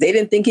 and they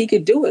didn't think he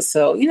could do it.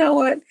 So you know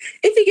what?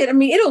 If you get,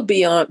 it'll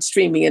be on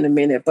streaming in a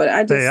minute. But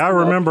I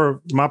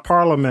remember my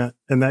Parliament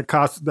and that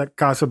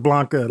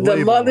Casablanca, the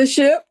label.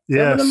 Mothership.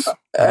 Yes,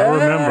 I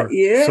remember.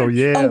 Yeah. So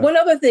yeah. Oh, one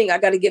other thing I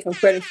got to give him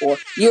credit for.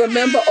 You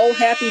remember "Oh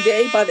Happy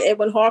Day" by the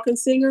Edwin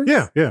Hawkins Singers?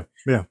 Yeah.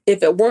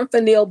 If it weren't for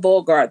Neil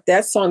Bogart,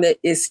 that song that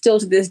is still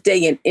to this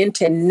day an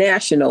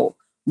international,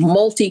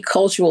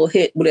 multicultural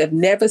hit would have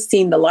never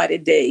seen the light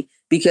of day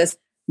because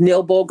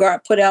Neil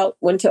Bogart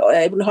went to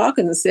Edwin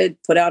Hawkins and said,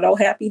 put out "Oh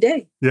Happy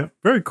Day." Yeah,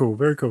 very cool.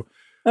 Okay.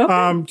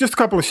 Just a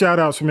couple of shout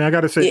outs for me. I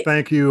got to say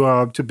thank you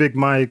to Big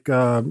Mike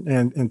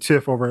and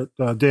Tiff over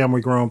at Damn We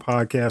Grown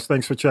podcast.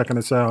 Thanks for checking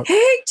us out.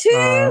 Hey,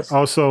 Tiff.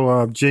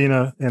 Also,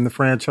 Gina and the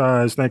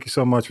franchise. Thank you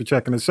so much for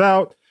checking us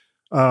out.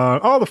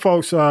 All the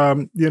folks,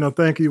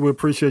 thank you. We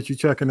appreciate you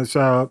checking us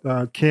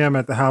out. Kim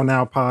at the How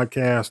Now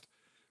podcast.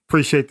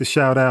 Appreciate the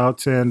shout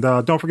outs. And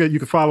don't forget, you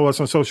can follow us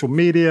on social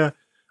media.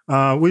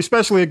 We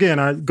especially, again,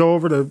 I go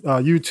over to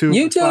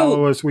YouTube.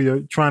 Follow us. We are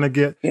trying to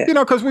get,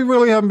 because we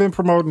really haven't been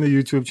promoting the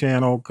YouTube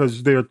channel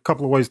because there are a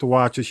couple of ways to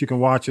watch us. You can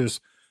watch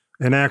us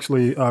and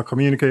actually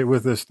communicate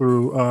with us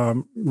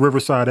through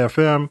Riverside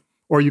FM,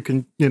 or you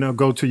can,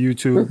 go to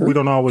YouTube. Mm-hmm. We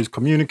don't always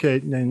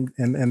communicate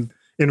and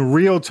in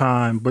real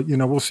time, but,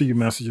 we'll see your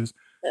messages.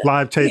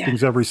 Live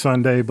tapings every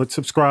Sunday, but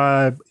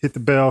subscribe, hit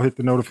the bell, hit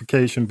the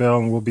notification bell,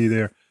 and we'll be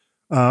there.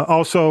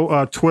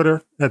 Also,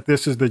 Twitter at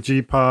This Is the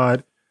G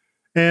Pod.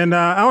 And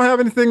I don't have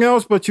anything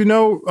else, but we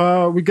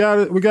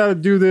got to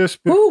do this.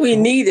 Ooh, we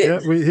need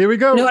it. Yeah, here we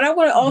go. No, and I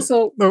want to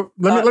also. No,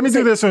 let me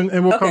do this, and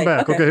we'll come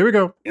back. Okay, here we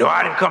go.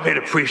 I didn't come here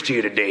to preach to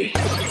you today.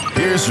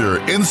 Here's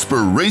your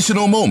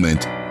inspirational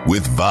moment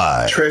with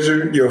Vi.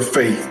 Treasure your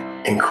faith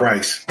in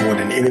Christ more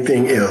than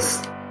anything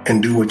else,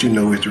 and do what you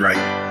know is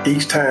right.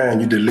 Each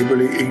time you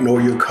deliberately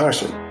ignore your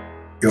conscience,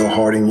 you'll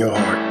harden your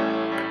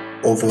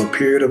heart. Over a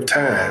period of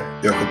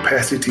time, your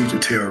capacity to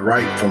tell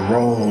right from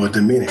wrong will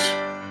diminish.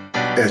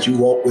 As you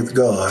walk with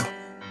God,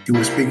 He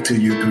will speak to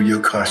you through your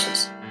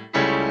conscience,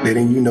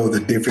 letting you know the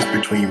difference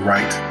between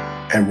right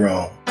and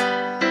wrong.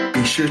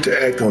 Be sure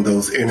to act on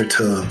those inner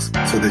tugs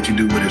so that you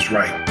do what is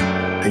right,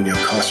 then your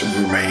conscience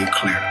will remain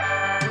clear.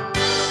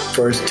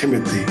 1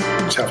 Timothy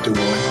chapter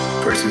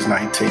 1, verses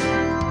 19.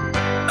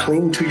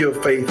 Cling to your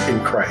faith in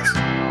Christ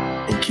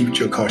and keep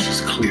your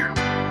conscience clear.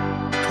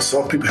 For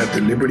some people have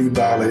deliberately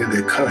violated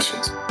their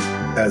conscience.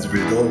 As a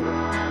result,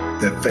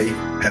 that faith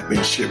hath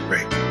been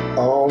shipwrecked.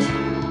 All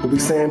what we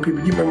saying,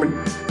 people, you remember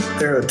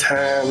there are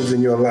times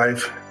in your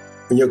life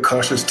when your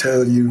conscience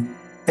tells you,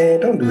 man,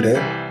 don't do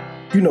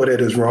that. You know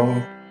that is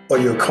wrong. Or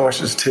your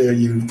conscience tell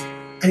you,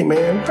 hey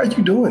man, why are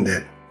you doing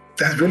that?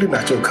 That's really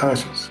not your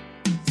conscience.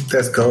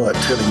 That's God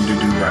telling you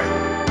to do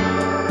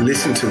right.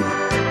 Listen to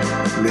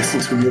it. Listen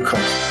to your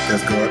conscience.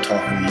 That's God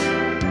talking to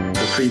you.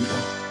 So people,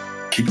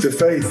 keep the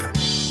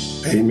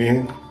faith.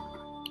 Amen.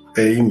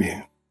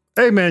 Amen.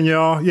 Amen,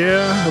 y'all.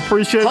 Yeah,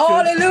 appreciate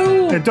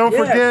Hallelujah. you. And don't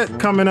forget,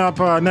 coming up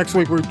next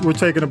week, we're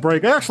taking a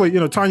break. Actually,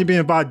 Tanya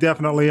being by,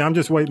 definitely. I'm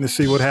just waiting to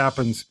see what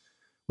happens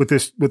with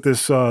this.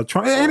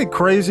 Ain't it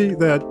crazy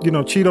that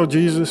Cheeto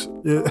Jesus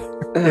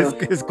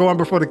is going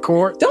before the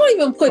court? Don't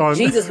even put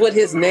Jesus with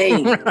his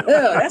name.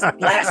 That's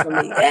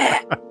blasphemy.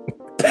 Yeah.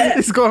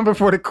 He's going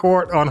before the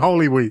court on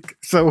Holy Week.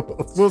 So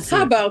we'll see.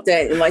 How about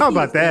that? How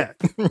about that?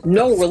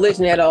 No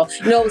religion at all.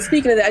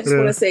 Speaking of that, I just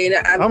want to say, and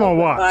I I'm on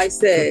watch.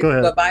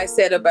 What I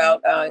said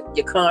about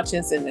your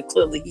conscience, and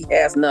clearly he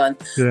has none.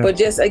 Yeah. But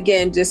just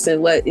to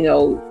let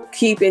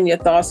keep in your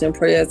thoughts and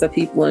prayers the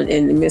people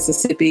in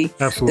Mississippi.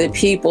 Absolutely. The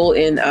people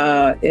in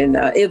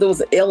it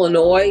was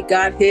Illinois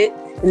got hit.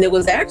 And it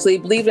was actually,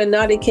 believe it or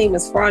not, it came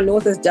as far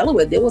north as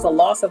Delaware. There was a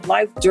loss of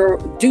life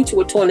due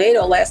to a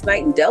tornado last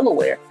night in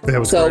Delaware. That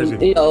was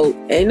crazy.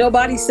 Ain't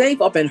nobody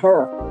safe up in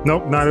her.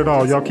 Nope, not at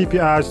all. Y'all keep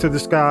your eyes to the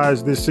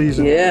skies this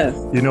season. Yeah.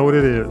 You know what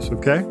it is,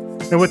 okay?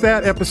 And with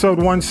that, episode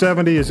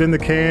 170 is in the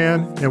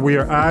can, and we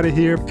are out of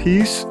here.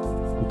 Peace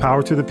and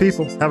power to the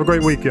people. Have a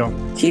great week, y'all.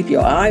 Keep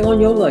your eye on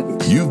your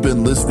luggage. You've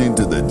been listening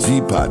to the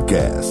G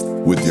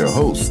Podcast with your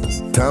host,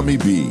 Tommy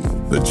B.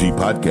 The G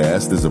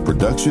Podcast is a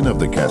production of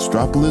the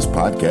Castropolis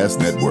Podcast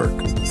Network.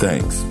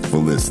 Thanks for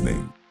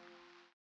listening.